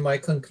short and in my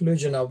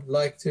conclusion, I would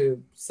like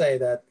to say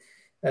that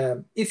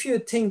if you're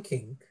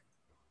thinking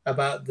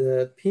about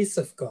the peace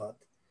of God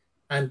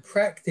and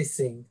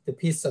practicing the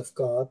peace of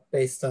God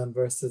based on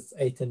verses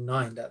 8 and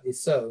 9 that we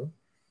saw,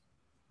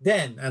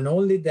 then and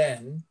only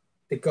then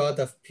the God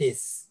of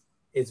peace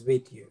is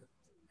with you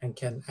and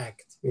can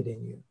act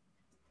within you.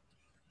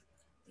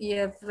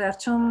 Եվ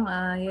վերջում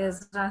ես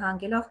դրա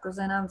հանգելով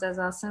կուզենամ ձեզ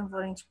ասեմ,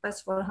 որ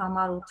ինչպես որ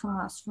համար 8-ում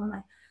ասվում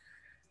է,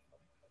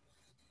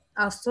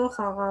 Աստծո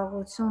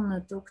խաղաղությունը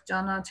դուք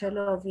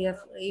ճանաչելով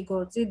եւ ի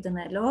գործի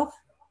դնելով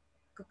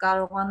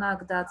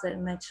կկարողանաք դա ձեր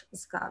մեջ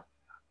զգալ.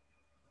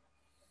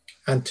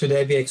 And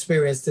today we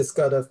experience this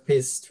God of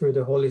peace through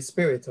the Holy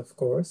Spirit, of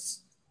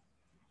course.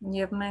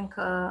 Եվ մենք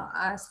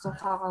Աստծո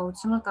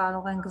խաղաղությունը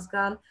կարող ենք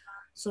զգալ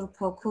Սուրբ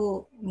Հոգու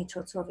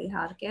միջոցով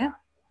իհարկե.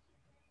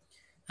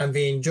 And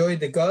we enjoy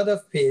the God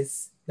of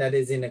peace that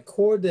is in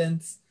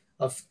accordance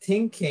of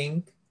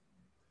thinking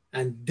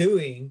and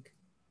doing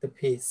the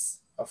peace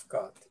of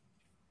God.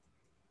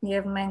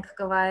 Եվ մենք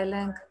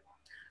կվայելենք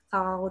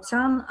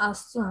խաղաղության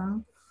Աստծուն,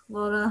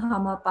 որը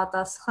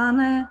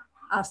համապատասխան է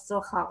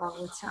Աստծո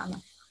խաղաղությանը։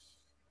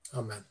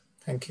 Amen.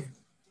 Thank you.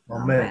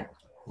 Amen.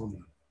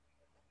 Amen.